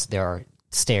there are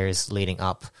stairs leading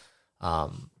up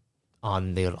on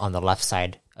the left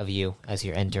side of you as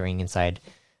you're entering inside,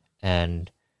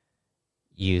 and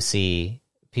you see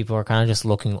people are kind of just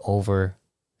looking over,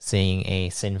 seeing a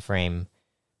sin frame,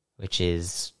 which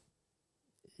is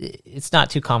it's not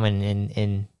too common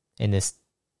in this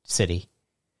city.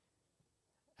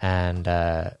 And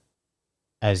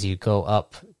as you go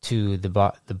up to the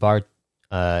bar,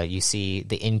 you see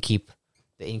the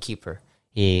innkeeper.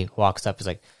 He walks up. He's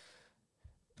like,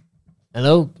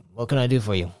 "Hello, what can I do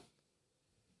for you?"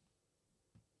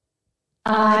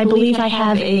 I believe I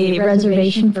have a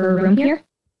reservation for a room here.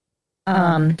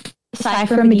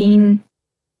 Cypher Medine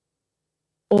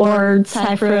or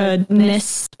Cypher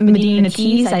Miss Medina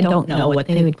Teas. I don't know what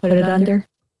they would put it under.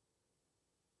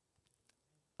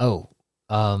 Oh,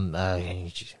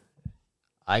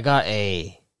 I got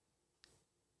a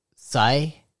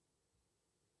Psy.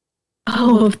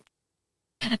 Oh,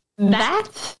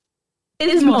 that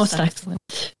is most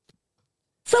excellent.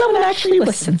 Someone actually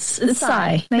listens.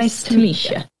 Sai, nice to meet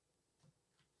you.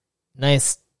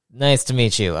 Nice to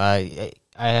meet you.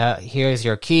 Here's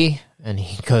your key, and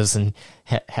he goes and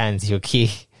hands you a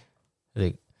key.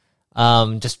 Like,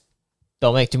 just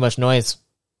don't make too much noise.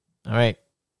 All right.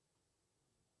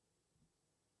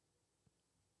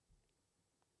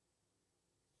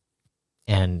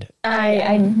 And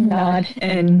I nod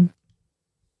and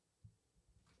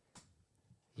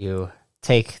you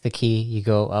take the key, you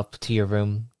go up to your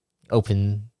room,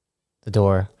 open the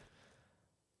door,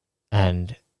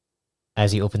 and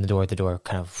as you open the door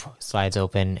kind of slides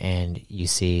open, and you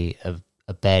see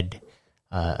a bed,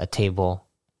 a table,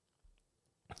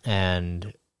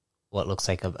 and what looks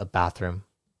like a bathroom.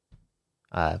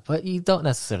 But you don't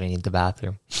necessarily need the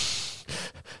bathroom.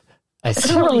 I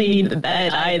don't really need the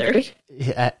bed either.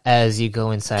 As you go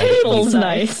inside, table's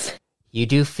nice. You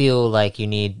do feel like you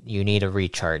need a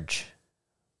recharge.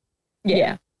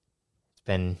 Yeah. It's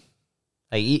been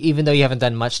like even though you haven't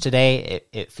done much today,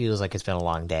 it feels like it's been a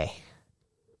long day.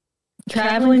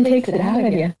 Traveling takes it out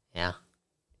of you. Yeah.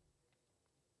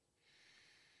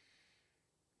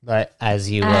 But as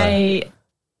you I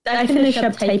finish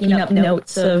up typing up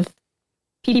notes of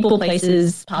people,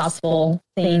 places, possible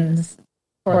things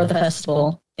for the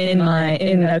festival in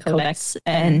the codex,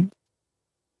 and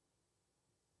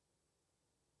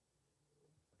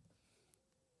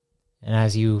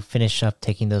as you finish up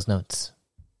taking those notes,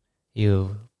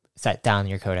 you set down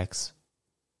your codex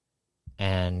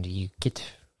and you get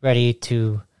ready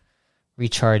to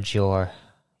recharge your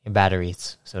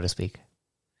batteries, so to speak.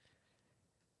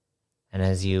 And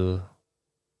as you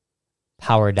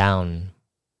power down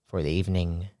for the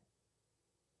evening,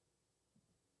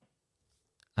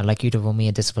 I'd like you to roll me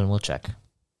a discipline will check.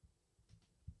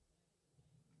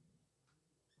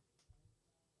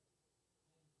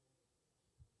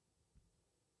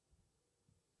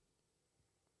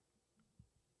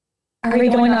 Are we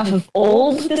going off of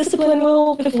old discipline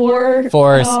will before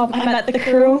I met the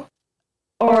crew?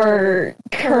 Or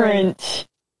current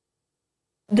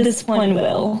discipline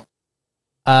will?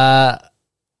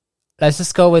 Let's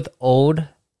just go with old.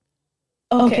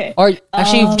 Okay. Or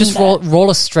actually, just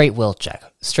roll a straight will check.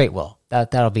 Straight will.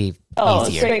 That'll be easier. Oh,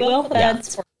 straight will?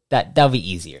 That's that'll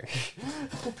be easier.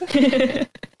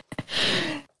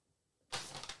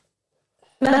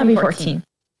 That'll be 14.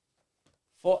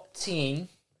 14.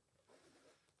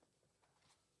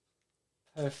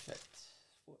 Perfect.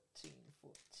 14.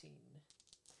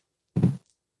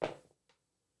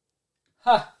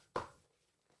 Ha!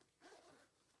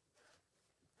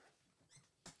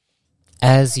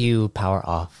 As you power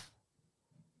off,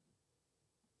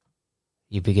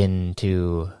 you begin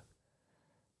to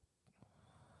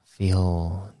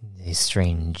feel a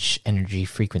strange energy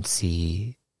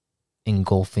frequency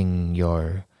engulfing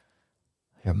your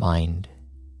mind.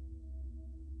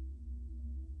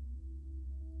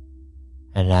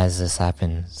 And as this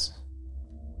happens,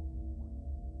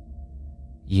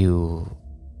 you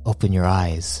open your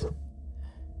eyes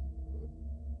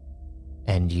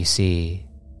and you see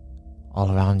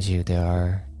all around you there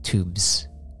are tubes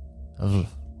of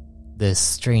this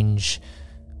strange,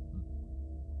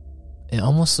 it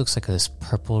almost looks like this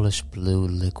purplish blue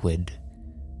liquid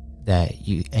that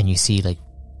you see like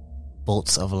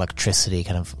bolts of electricity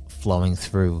kind of flowing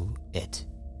through it.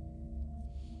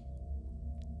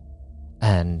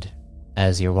 And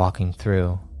as you're walking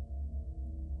through,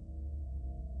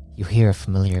 you hear a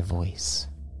familiar voice.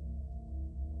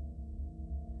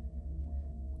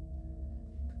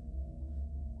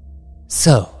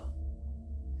 So,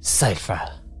 Cypher,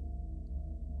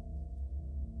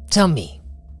 tell me,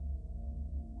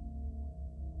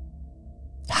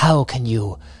 how can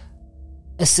you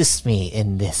assist me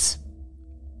in this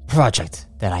project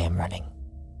that I am running?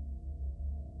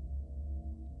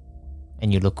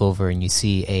 And you look over and you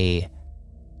see a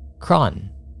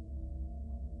Kron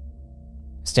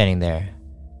standing there.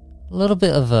 A little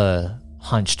bit of a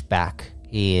hunched back.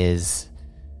 He is,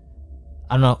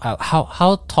 I don't know,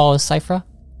 how tall is Cypher?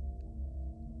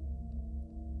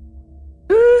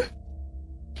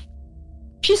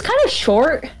 She's kind of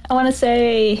short. I want to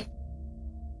say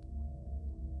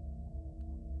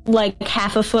like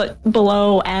half a foot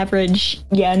below average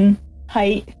yen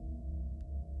height.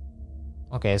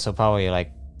 Okay, so probably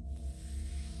like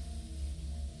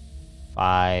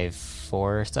 5'4"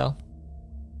 or so.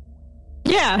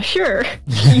 Yeah, sure.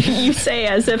 You say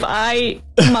as if I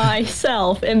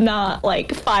myself am not like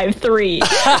 5'3".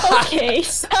 Okay,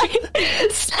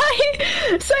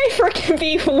 Cypher can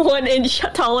be 1 inch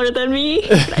taller than me.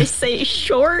 I say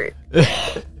short.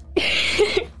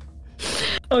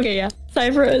 Okay, yeah.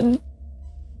 Cypher's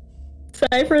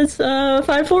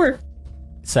 5'4".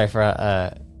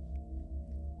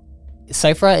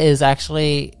 Cypher is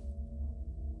actually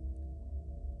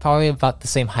probably about the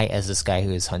same height as this guy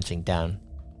who is hunching down.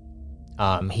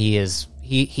 He is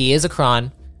a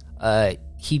Kron.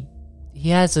 He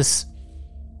has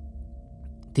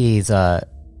these it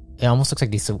almost looks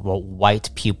like these white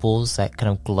pupils that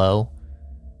kind of glow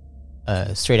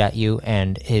straight at you,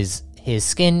 and his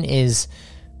skin is,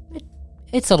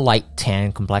 it's a light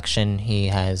tan complexion. He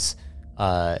has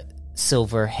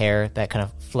silver hair that kind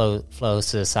of flows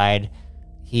to the side.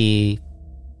 He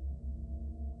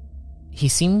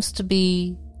seems to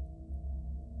be,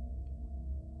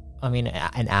 I mean,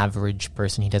 an average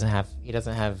person. He doesn't have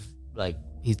like,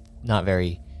 he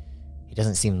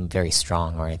doesn't seem very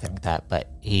strong or anything like that, but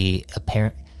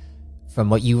from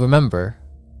what you remember,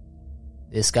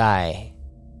 this guy,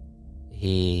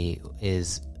 he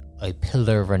is a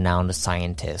pillar-renowned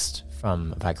scientist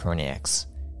from Vicroniax,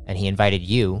 and he invited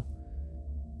you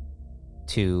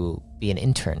to be an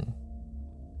intern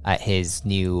at his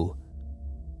new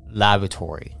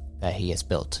laboratory that he has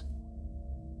built.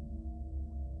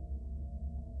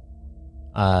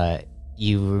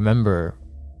 You remember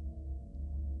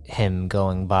him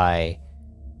going by,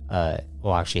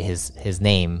 well, actually, his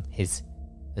name,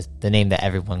 the name that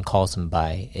everyone calls him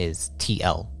by is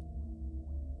TL.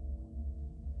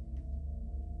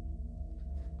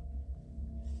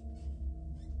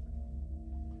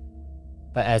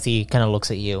 But as he kind of looks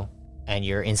at you, and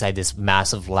you're inside this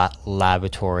massive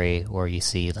laboratory where you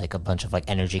see like a bunch of like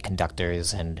energy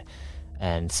conductors and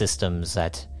systems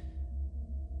that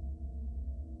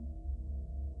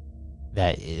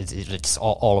it's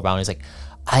all around. He's like,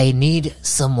 I need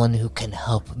someone who can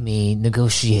help me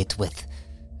negotiate with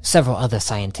several other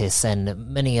scientists and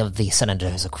many of the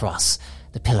senators across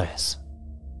the pillars.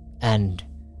 And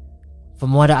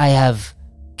from what I have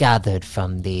gathered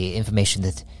from the information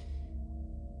that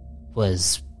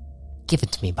was given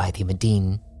to me by the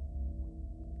Medine,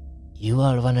 you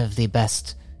are one of the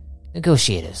best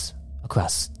negotiators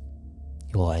across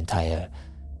your entire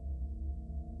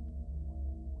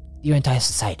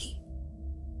society.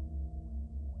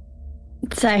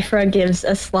 Cypher gives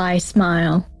a sly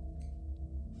smile.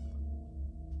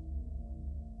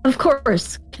 Of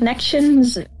course,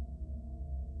 connections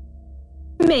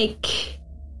make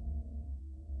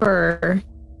for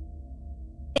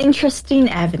interesting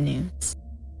avenues.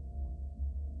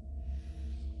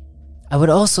 I would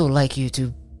also like you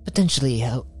to potentially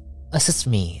help assist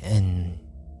me in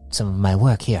some of my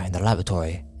work here in the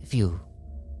laboratory, if you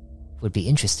would be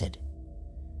interested.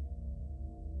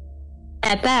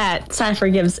 At that, Cypher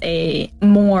gives a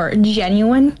more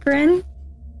genuine grin.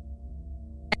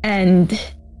 And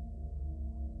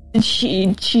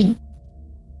she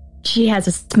has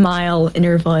a smile in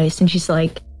her voice, and she's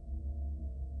like,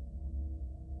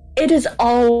 "It is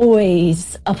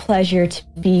always a pleasure to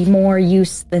be more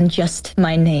use than just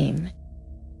my name."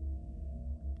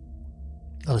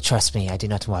 Oh, trust me, I do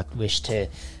not wish to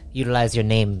utilize your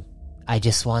name. I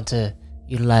just want to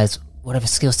utilize whatever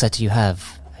skill set you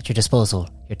have at your disposal,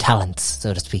 your talents,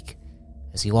 so to speak,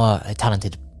 as you are a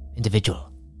talented individual.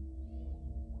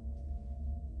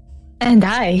 And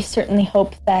I certainly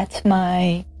hope that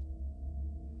my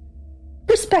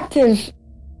perspective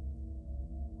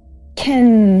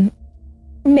can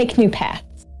make new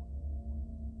paths.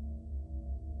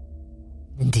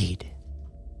 Indeed.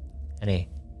 And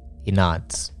he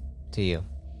nods to you.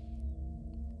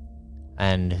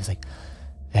 And he's like,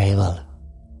 very well.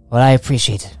 Well, I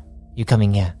appreciate you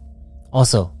coming here.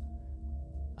 Also,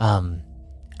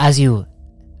 as you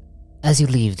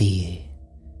leave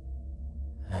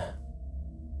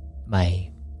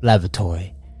my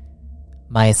laboratory,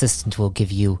 my assistant will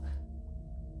give you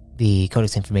the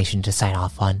codex information to sign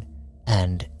off on,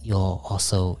 and you'll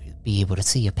also be able to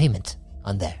see your payment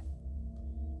on there.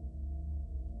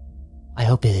 I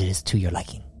hope it is to your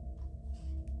liking.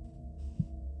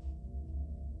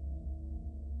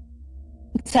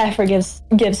 Cypher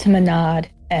gives him a nod,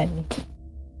 and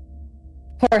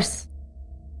of course,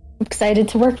 I'm excited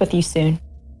to work with you soon.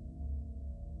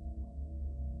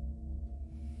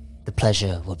 The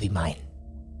pleasure will be mine.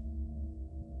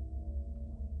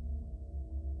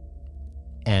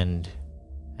 And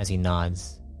as he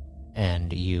nods,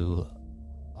 and you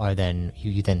then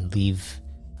leave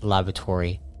the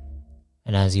laboratory,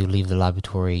 and as you leave the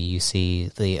laboratory, you see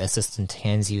the assistant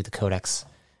hands you the codex.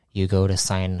 You go to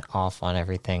sign off on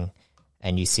everything,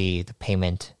 and you see the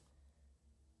payment.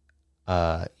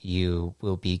 You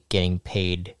will be getting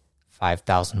paid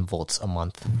 5,000 volts a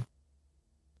month.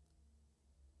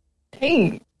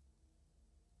 Hey.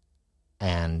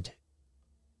 And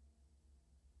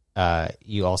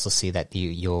you also see that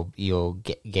you'll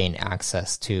gain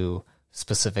access to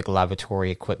specific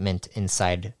laboratory equipment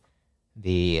inside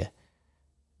the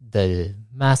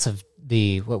massive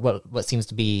what seems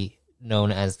to be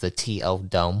known as the TL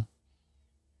Dome,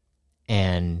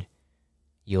 and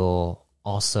you'll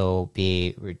also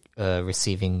be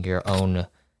receiving your own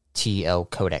TL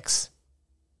Codex.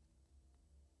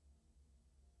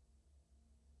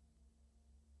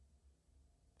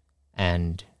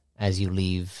 And as you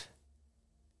leave,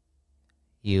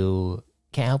 you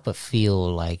can't help but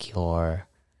feel like you're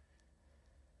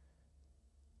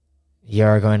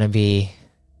going to be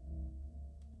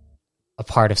a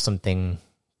part of something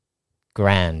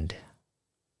grand.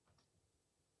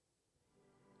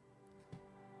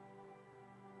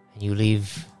 And you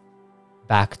leave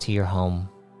back to your home.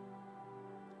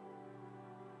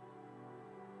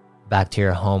 Back to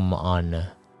your home on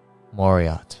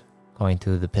Moriot, going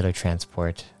through the pillar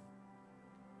transport.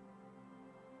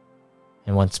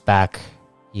 And once back,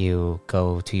 you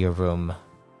go to your room.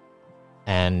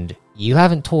 And you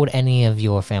haven't told any of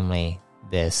your family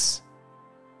this.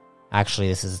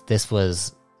 Actually, this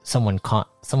was someone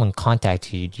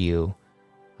contacted you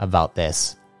about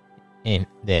this,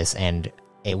 and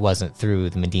it wasn't through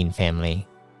the Medine family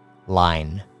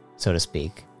line, so to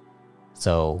speak.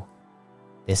 So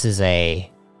this is a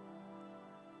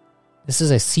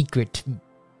secret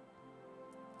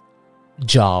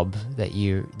job that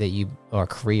you or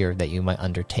career that you might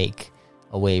undertake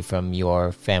away from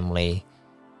your family's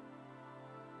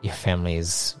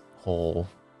whole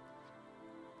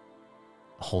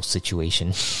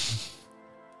situation.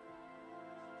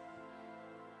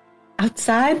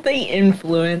 Outside the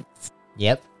influence.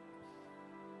 Yep.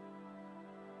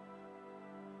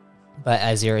 But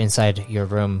as you're inside your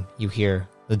room, you hear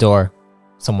the door.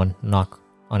 Someone knock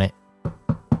on it.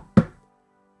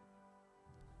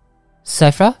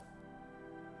 Cypher?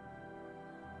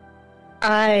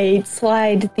 I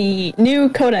slide the new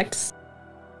codex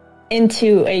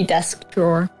into a desk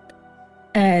drawer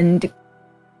and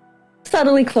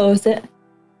subtly close it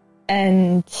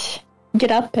and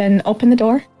get up and open the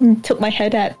door and tilt my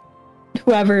head at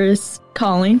whoever's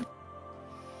calling.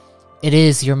 It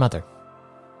is your mother.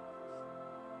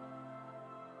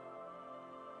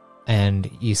 And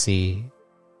you see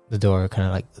the door kind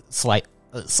of like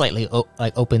slightly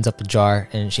opens up ajar,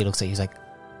 and she looks at you. She's like,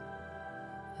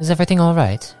 "Is everything all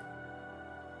right?"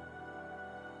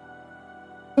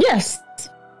 Yes.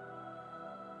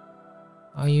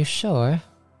 Are you sure?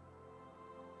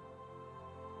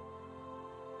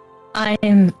 I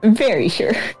am very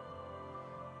sure.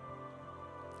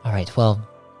 All right, well,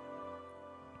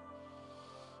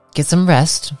 get some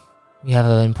rest. We have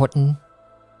an important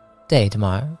day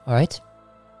tomorrow, alright?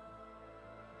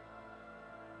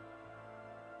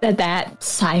 That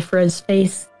Cyphra's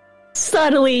face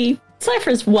subtly.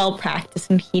 Cyphra's well practiced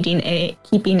in keeping a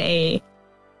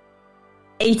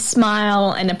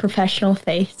smile and a professional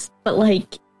face, but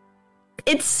like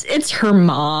it's her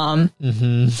mom.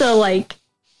 Mm-hmm. So like,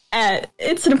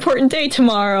 it's an important day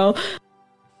tomorrow.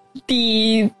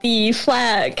 The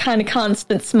flat kind of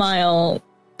constant smile,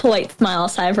 polite smile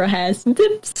Cypher has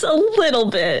dips a little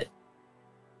bit,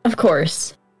 of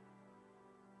course.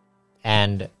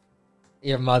 And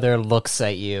your mother looks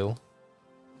at you.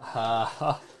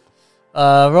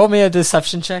 Roll me a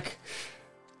deception check.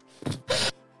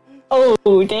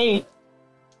 Oh, dang.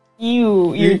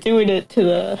 You're doing it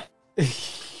to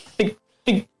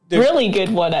the really good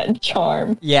one at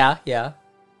charm. Yeah.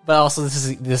 But also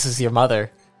this is your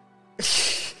mother.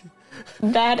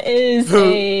 That is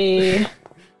a...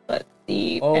 Let's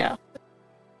see. Oh. Yeah.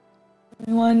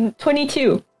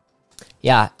 22.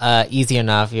 Yeah, easy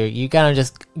enough. You gotta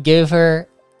just give her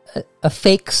a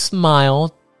fake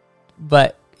smile,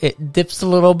 but it dips a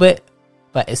little bit.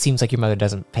 But it seems like your mother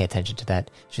doesn't pay attention to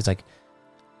that. She's like,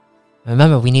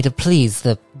 remember, we need to please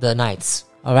the knights,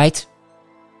 alright?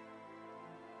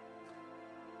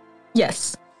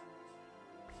 Yes.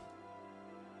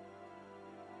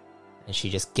 And she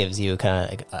just gives you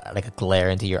kind of like a glare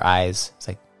into your eyes. It's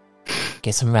like,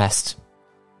 get some rest.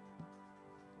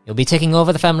 You'll be taking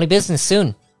over the family business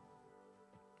soon.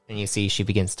 And you see she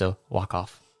begins to walk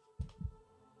off.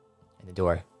 And the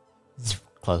door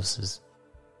closes.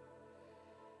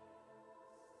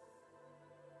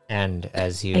 And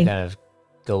as you kind of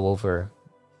go over,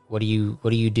 what do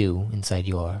you do inside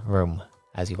your room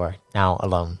as you are now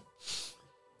alone?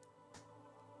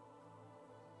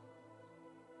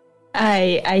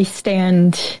 I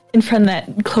stand in front of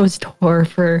that closed door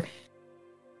for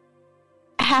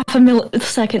half a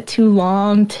millisecond too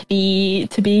long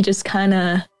to be just kind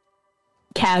of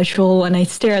casual, and I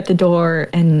stare at the door,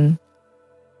 and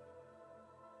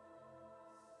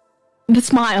the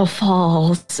smile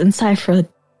falls, and Cypher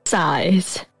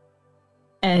sighs,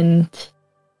 and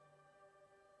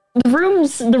the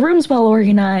room's well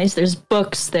organized. There's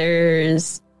books,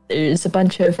 there's a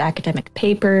bunch of academic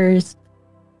papers.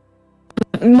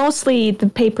 Mostly the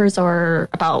papers are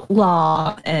about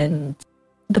law and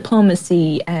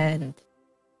diplomacy, and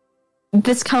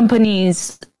this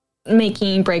company's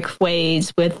making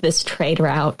breakaways with this trade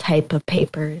route type of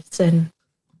papers. And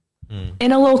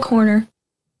in a little corner,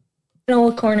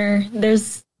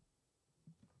 there's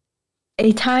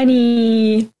a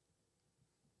tiny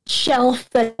shelf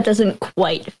that doesn't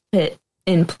quite fit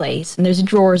in place, and there's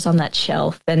drawers on that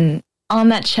shelf, and on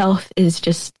that shelf is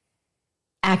just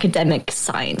academic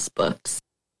science books,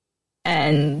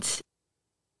 and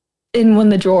in one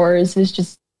of the drawers is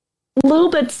just little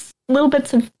bits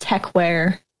of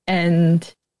techware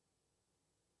and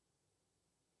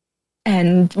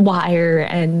wire,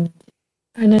 and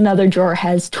another drawer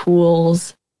has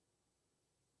tools.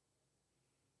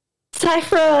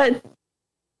 Cypher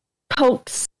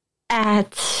pokes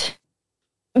at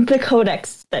the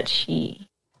codex that she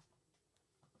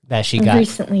got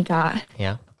recently got.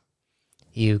 Yeah.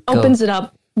 You opens it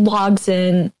up, logs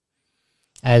in.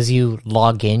 As you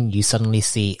log in, you suddenly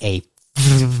see a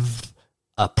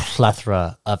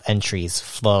plethora of entries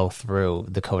flow through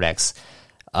the codex.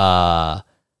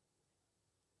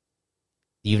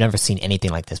 You've never seen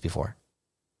anything like this before.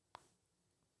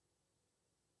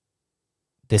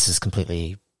 This is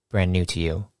completely brand new to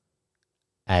you,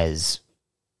 as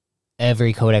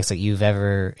every codex that you've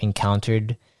ever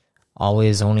encountered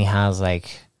always only has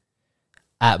like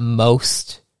at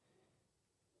most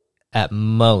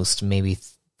maybe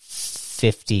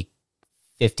 50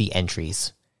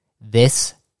 entries.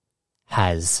 This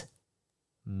has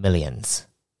millions.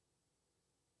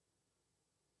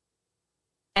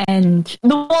 And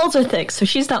the walls are thick, so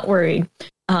she's not worried.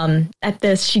 At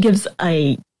this, she gives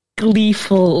a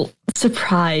gleeful,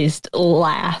 surprised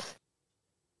laugh.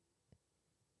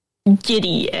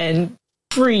 Giddy and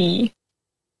free.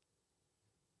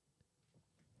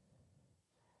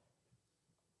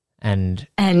 And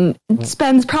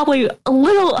spends probably a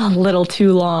little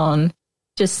too long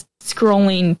just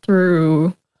scrolling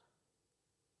through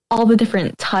all the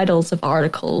different titles of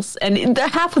articles, and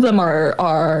half of them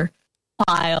are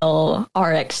file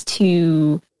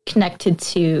RX2 connected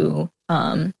to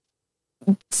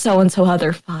so and so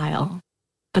other file,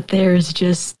 but there's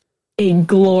just a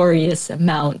glorious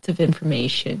amount of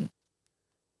information.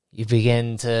 You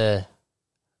begin to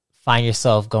find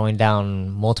yourself going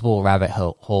down multiple rabbit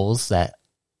holes that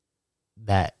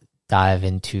dive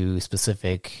into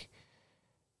specific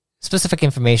specific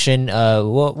information.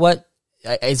 What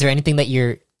is there anything that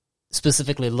you're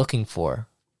specifically looking for?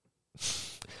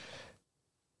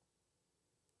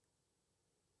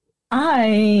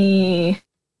 I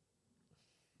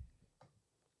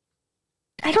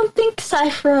don't think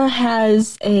Cypher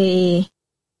has a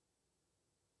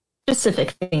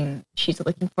specific thing she's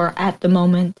looking for at the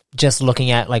moment. Just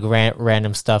looking at like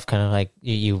random stuff, kind of like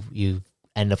you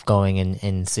end up going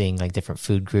and seeing like different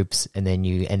food groups, and then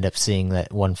you end up seeing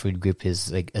that one food group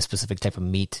is like a specific type of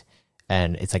meat,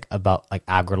 and it's like about like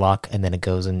agrilock, and then it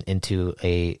goes into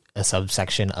a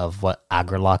subsection of what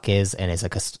agrilock is, and it's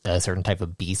like a certain type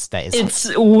of beast that is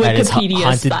Wikipedia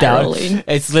hunted spiraling. down.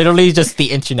 It's literally just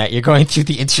the internet. You're going through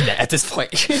the internet at this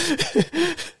point.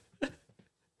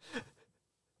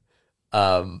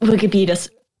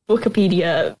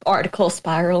 Wikipedia article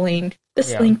spiraling.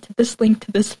 This link to this link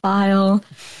to this file.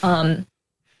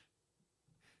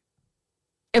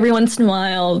 Every once in a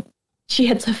while, she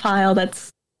hits a file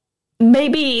that's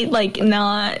maybe like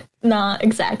not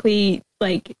exactly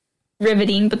like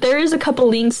riveting, but there is a couple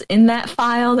links in that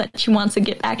file that she wants to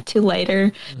get back to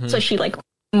later. Mm-hmm. So she like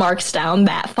marks down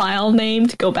that file name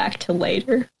to go back to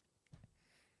later.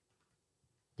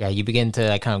 Yeah, you begin to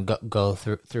like, kind of go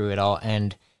through it all,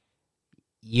 and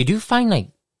you do find like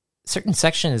certain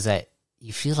sections that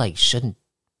you feel like shouldn't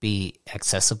be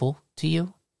accessible to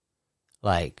you,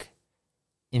 like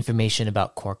information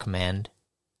about Core Command,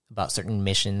 about certain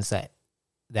missions that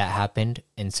happened,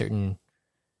 and certain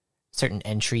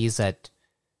entries that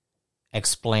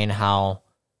explain how,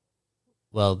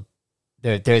 well,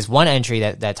 there's one entry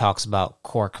that talks about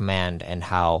Core Command and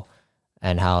how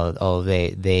there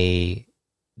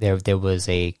was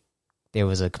a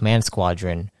command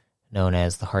squadron known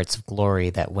as the Hearts of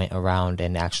Glory that went around,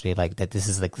 and actually like that this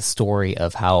is like the story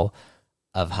of how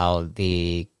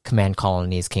the command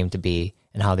colonies came to be,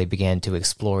 and how they began to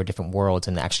explore different worlds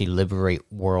and actually liberate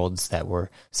worlds that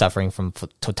were suffering from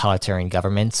totalitarian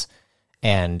governments.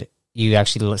 And you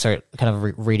actually start kind of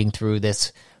reading through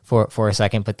this for a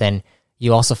second, but then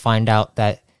you also find out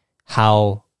that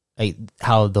how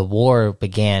the war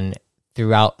began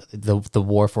throughout the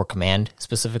war for command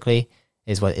specifically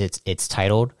is what it's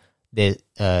titled. This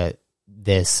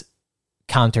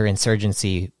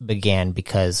counterinsurgency began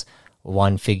because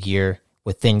one figure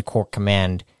within Core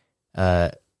Command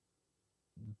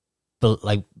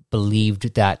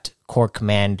believed that Core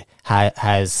Command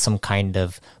has some kind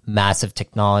of massive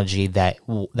technology that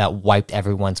wiped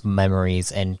everyone's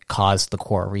memories and caused the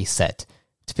core reset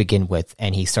to begin with,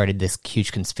 and he started this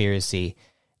huge conspiracy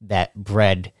that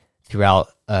bred throughout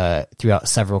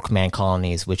several command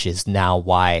colonies, which is now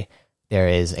why there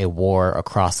is a war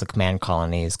across the command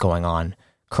colonies going on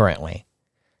currently.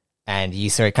 And you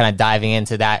start kind of diving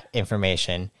into that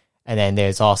information, and then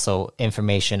there's also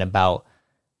information about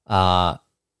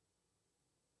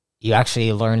you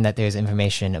actually learn that there's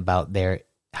information about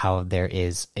how there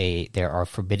are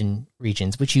forbidden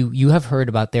regions, which you have heard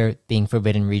about there being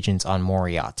forbidden regions on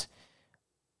Moriat.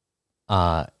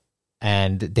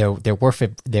 And there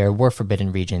were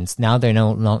forbidden regions. Now they're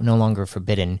no longer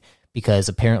forbidden because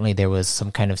apparently there was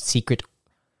some kind of secret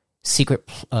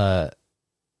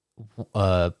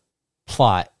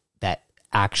plot that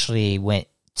actually went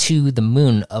to the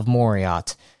moon of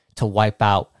Moriat to wipe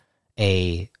out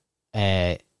an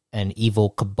evil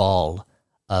cabal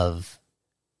of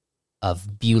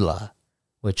Beulah,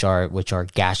 which are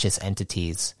gaseous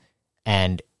entities.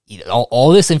 And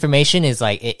all this information is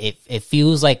like it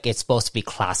feels like it's supposed to be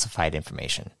classified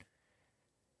information,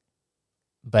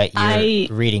 but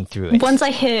you're reading through it. Once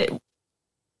I hit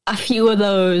a few of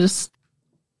those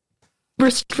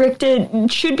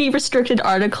should be restricted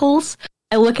articles,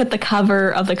 I look at the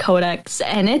cover of the codex,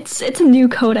 and it's a new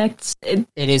codex. It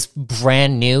is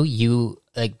brand new. You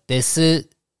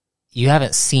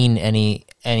haven't seen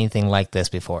anything like this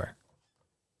before.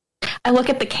 I look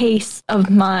at the case of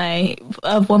one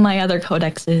of my other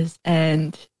codexes,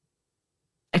 and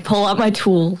I pull out my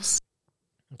tools.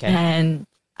 Okay. And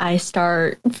I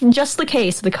start just the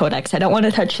case of the codex. I don't want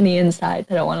to touch any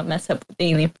insides. I don't want to mess up with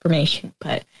any information,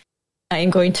 but I am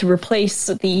going to replace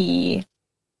the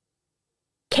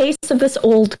case of this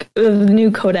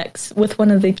new codex with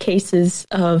one of the cases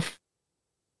of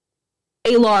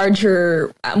a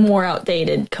larger, more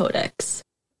outdated codex.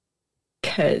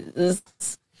 Because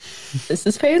this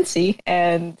is fancy,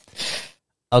 and...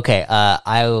 Okay,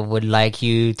 I would like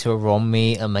you to roll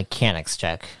me a mechanics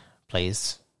check,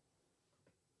 please.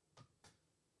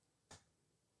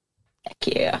 Heck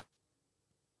yeah.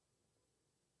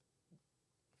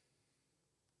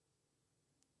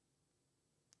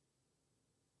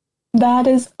 That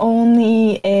is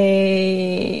only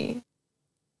a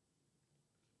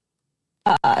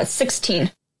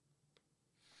 16.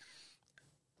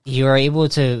 You are able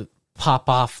to pop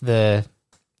off the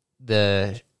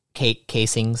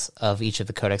casings of each of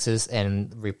the codexes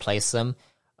and replace them.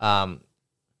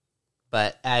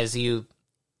 But as you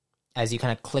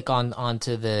kind of click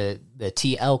onto the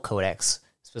TL codex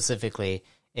specifically,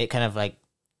 it kind of like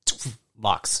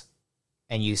locks,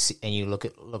 and you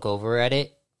look over at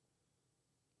it.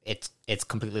 It's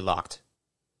completely locked.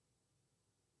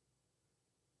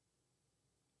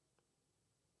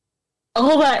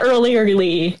 All that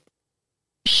early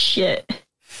shit.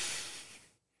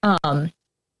 All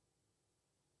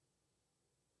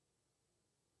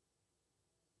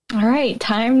right,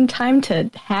 time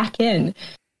to hack in.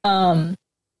 I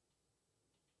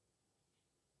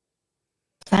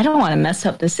don't want to mess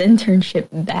up this internship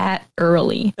that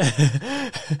early.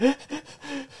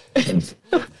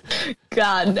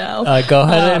 God no. Go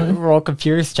ahead and roll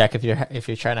computers check if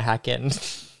you're trying to hack in.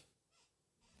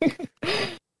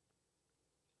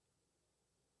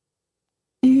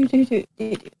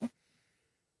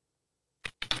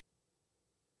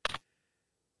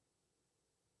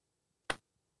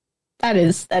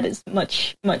 That is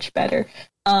much better.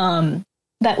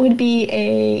 That would be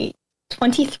a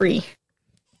 23.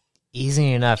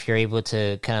 Easy enough. You're able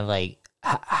to kind of like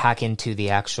hack into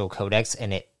the actual codex,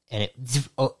 and it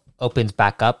opens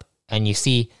back up, and you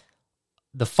see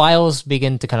the files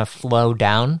begin to kind of flow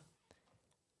down.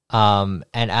 And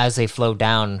as they flow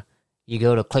down, you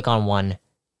go to click on one,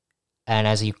 and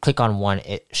as you click on one,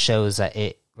 it shows that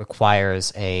it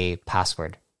requires a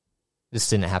password. This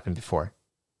didn't happen before.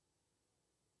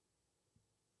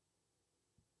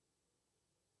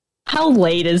 How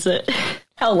late is it?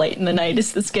 How late in the night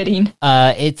is this getting?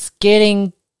 It's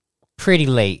getting pretty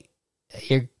late.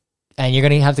 You're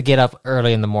gonna have to get up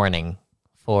early in the morning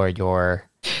for your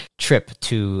trip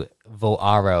to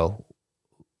Voaro,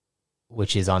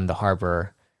 which is on the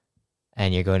harbor,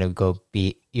 and you're going to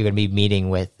be meeting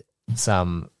with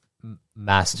some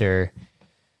master,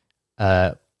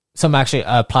 some actually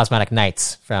plasmatic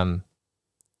knights from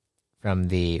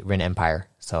the Rin Empire.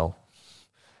 So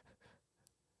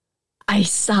I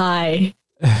sigh,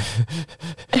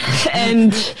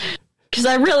 and because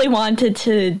I really wanted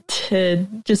to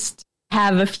just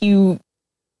have a few,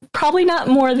 probably not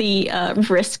more the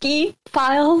risky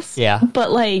files,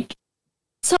 but like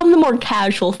some of the more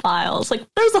casual files. Like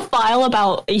there's a file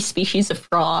about a species of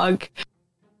frog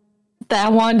that I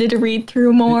wanted to read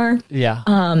through more. Yeah.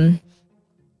 And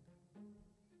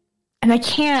I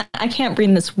can't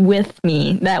bring this with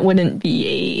me. That wouldn't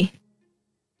be a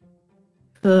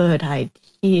good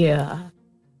idea.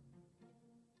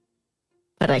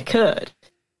 But I could.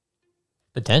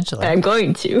 Potentially. I'm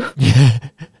going to.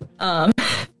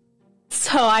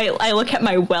 So I look at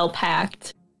my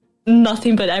well-packed,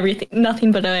 nothing but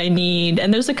what I need,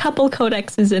 and there's a couple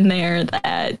codexes in there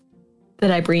that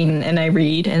I bring and I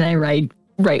read and I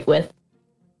write with.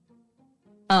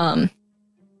 I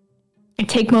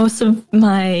take most of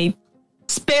my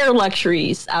spare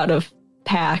luxuries out of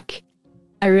pack.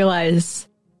 I realize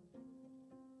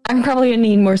I'm probably gonna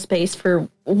need more space for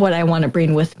what I want to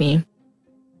bring with me,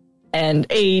 and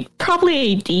probably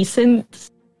a decent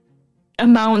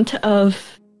amount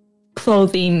of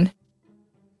clothing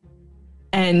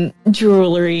and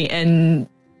jewelry and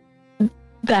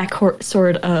that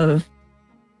sort of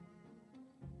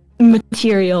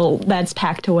material that's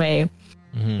packed away.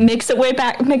 Mm-hmm. Makes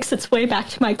its way back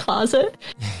to my closet,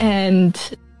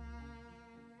 and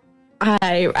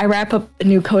I wrap up the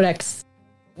new codex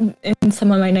in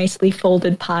some of my nicely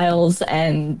folded piles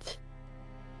and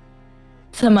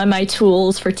some of my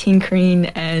tools for tinkering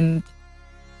and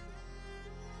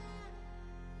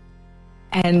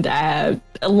a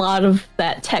lot of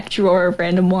that tech drawer of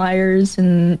random wires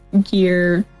and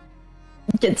gear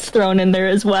gets thrown in there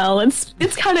as well. It's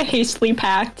kind of hastily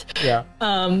packed. Yeah.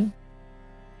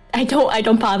 I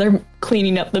don't bother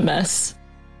cleaning up the mess,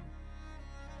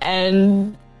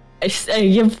 and I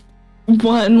give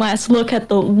one last look at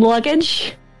the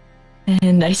luggage,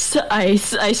 and I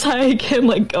sigh again,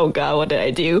 like, oh god, what did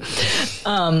I do?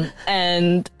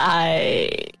 And I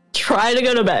try to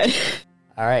go to bed.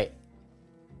 All right.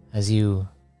 As you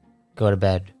go to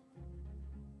bed,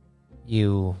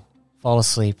 you fall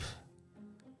asleep,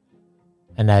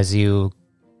 and as you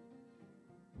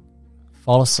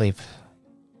fall asleep,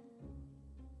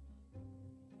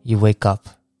 you wake up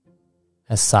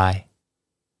as Sai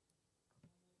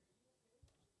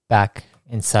back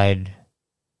inside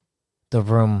the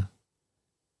room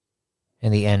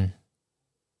in the inn.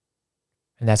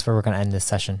 And that's where we're going to end this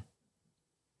session.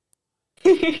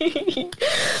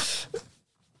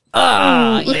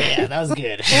 Yeah, that was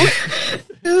good.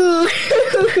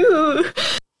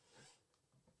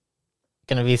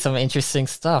 Gonna be some interesting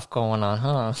stuff going on,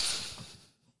 huh?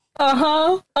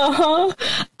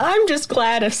 I'm just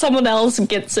glad if someone else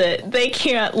gets it, they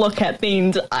can't look at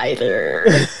things either.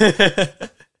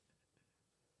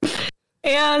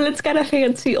 And it's got a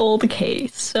fancy old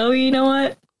case, so you know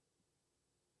what?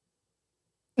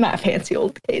 Not a fancy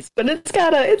old case, but it's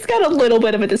got a little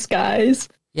bit of a disguise.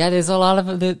 Yeah, there's a lot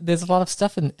of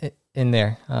stuff in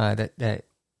there that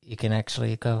you can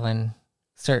actually go and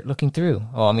start looking through.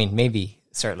 Oh, I mean, maybe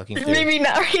start looking through. Maybe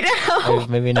not right now.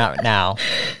 Maybe not now.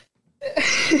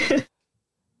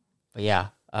 But yeah,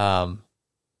 that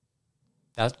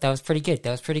was pretty good.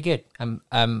 That was pretty good.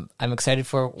 I'm excited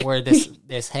for where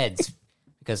this heads,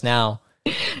 because now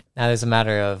there's a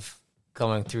matter of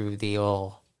going through the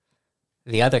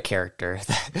other character.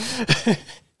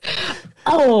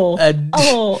 I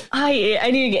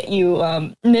need to get you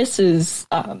Mrs.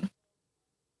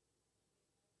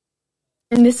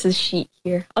 Sheet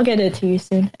here. I'll get it to you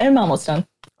soon. I'm almost done.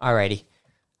 Alrighty.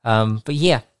 But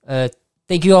yeah,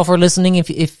 thank you all for listening.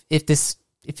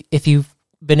 If you've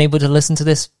been able to listen to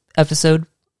this episode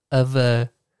of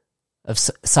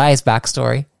Sai's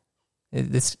backstory,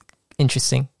 it's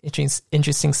interesting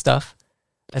stuff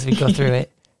as we go through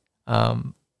it. But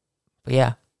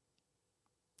yeah,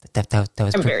 that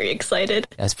was. I'm very excited.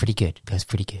 That was pretty good.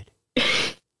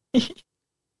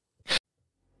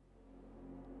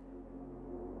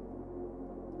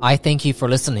 I thank you for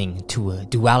listening to a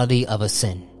Duality of a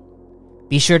Sin.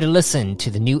 Be sure to listen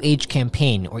to the New Age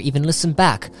campaign, or even listen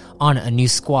back on A New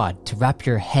Squad to wrap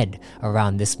your head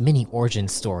around this mini origin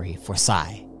story for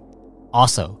Sai.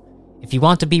 Also, if you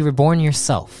want to be reborn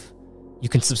yourself, you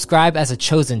can subscribe as a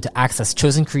Chosen to access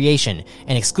Chosen creation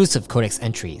and exclusive Codex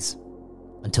entries.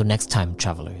 Until next time,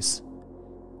 travelers,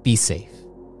 be safe,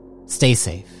 stay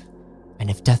safe, and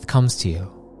if death comes to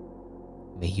you,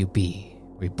 may you be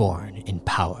reborn in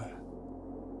power.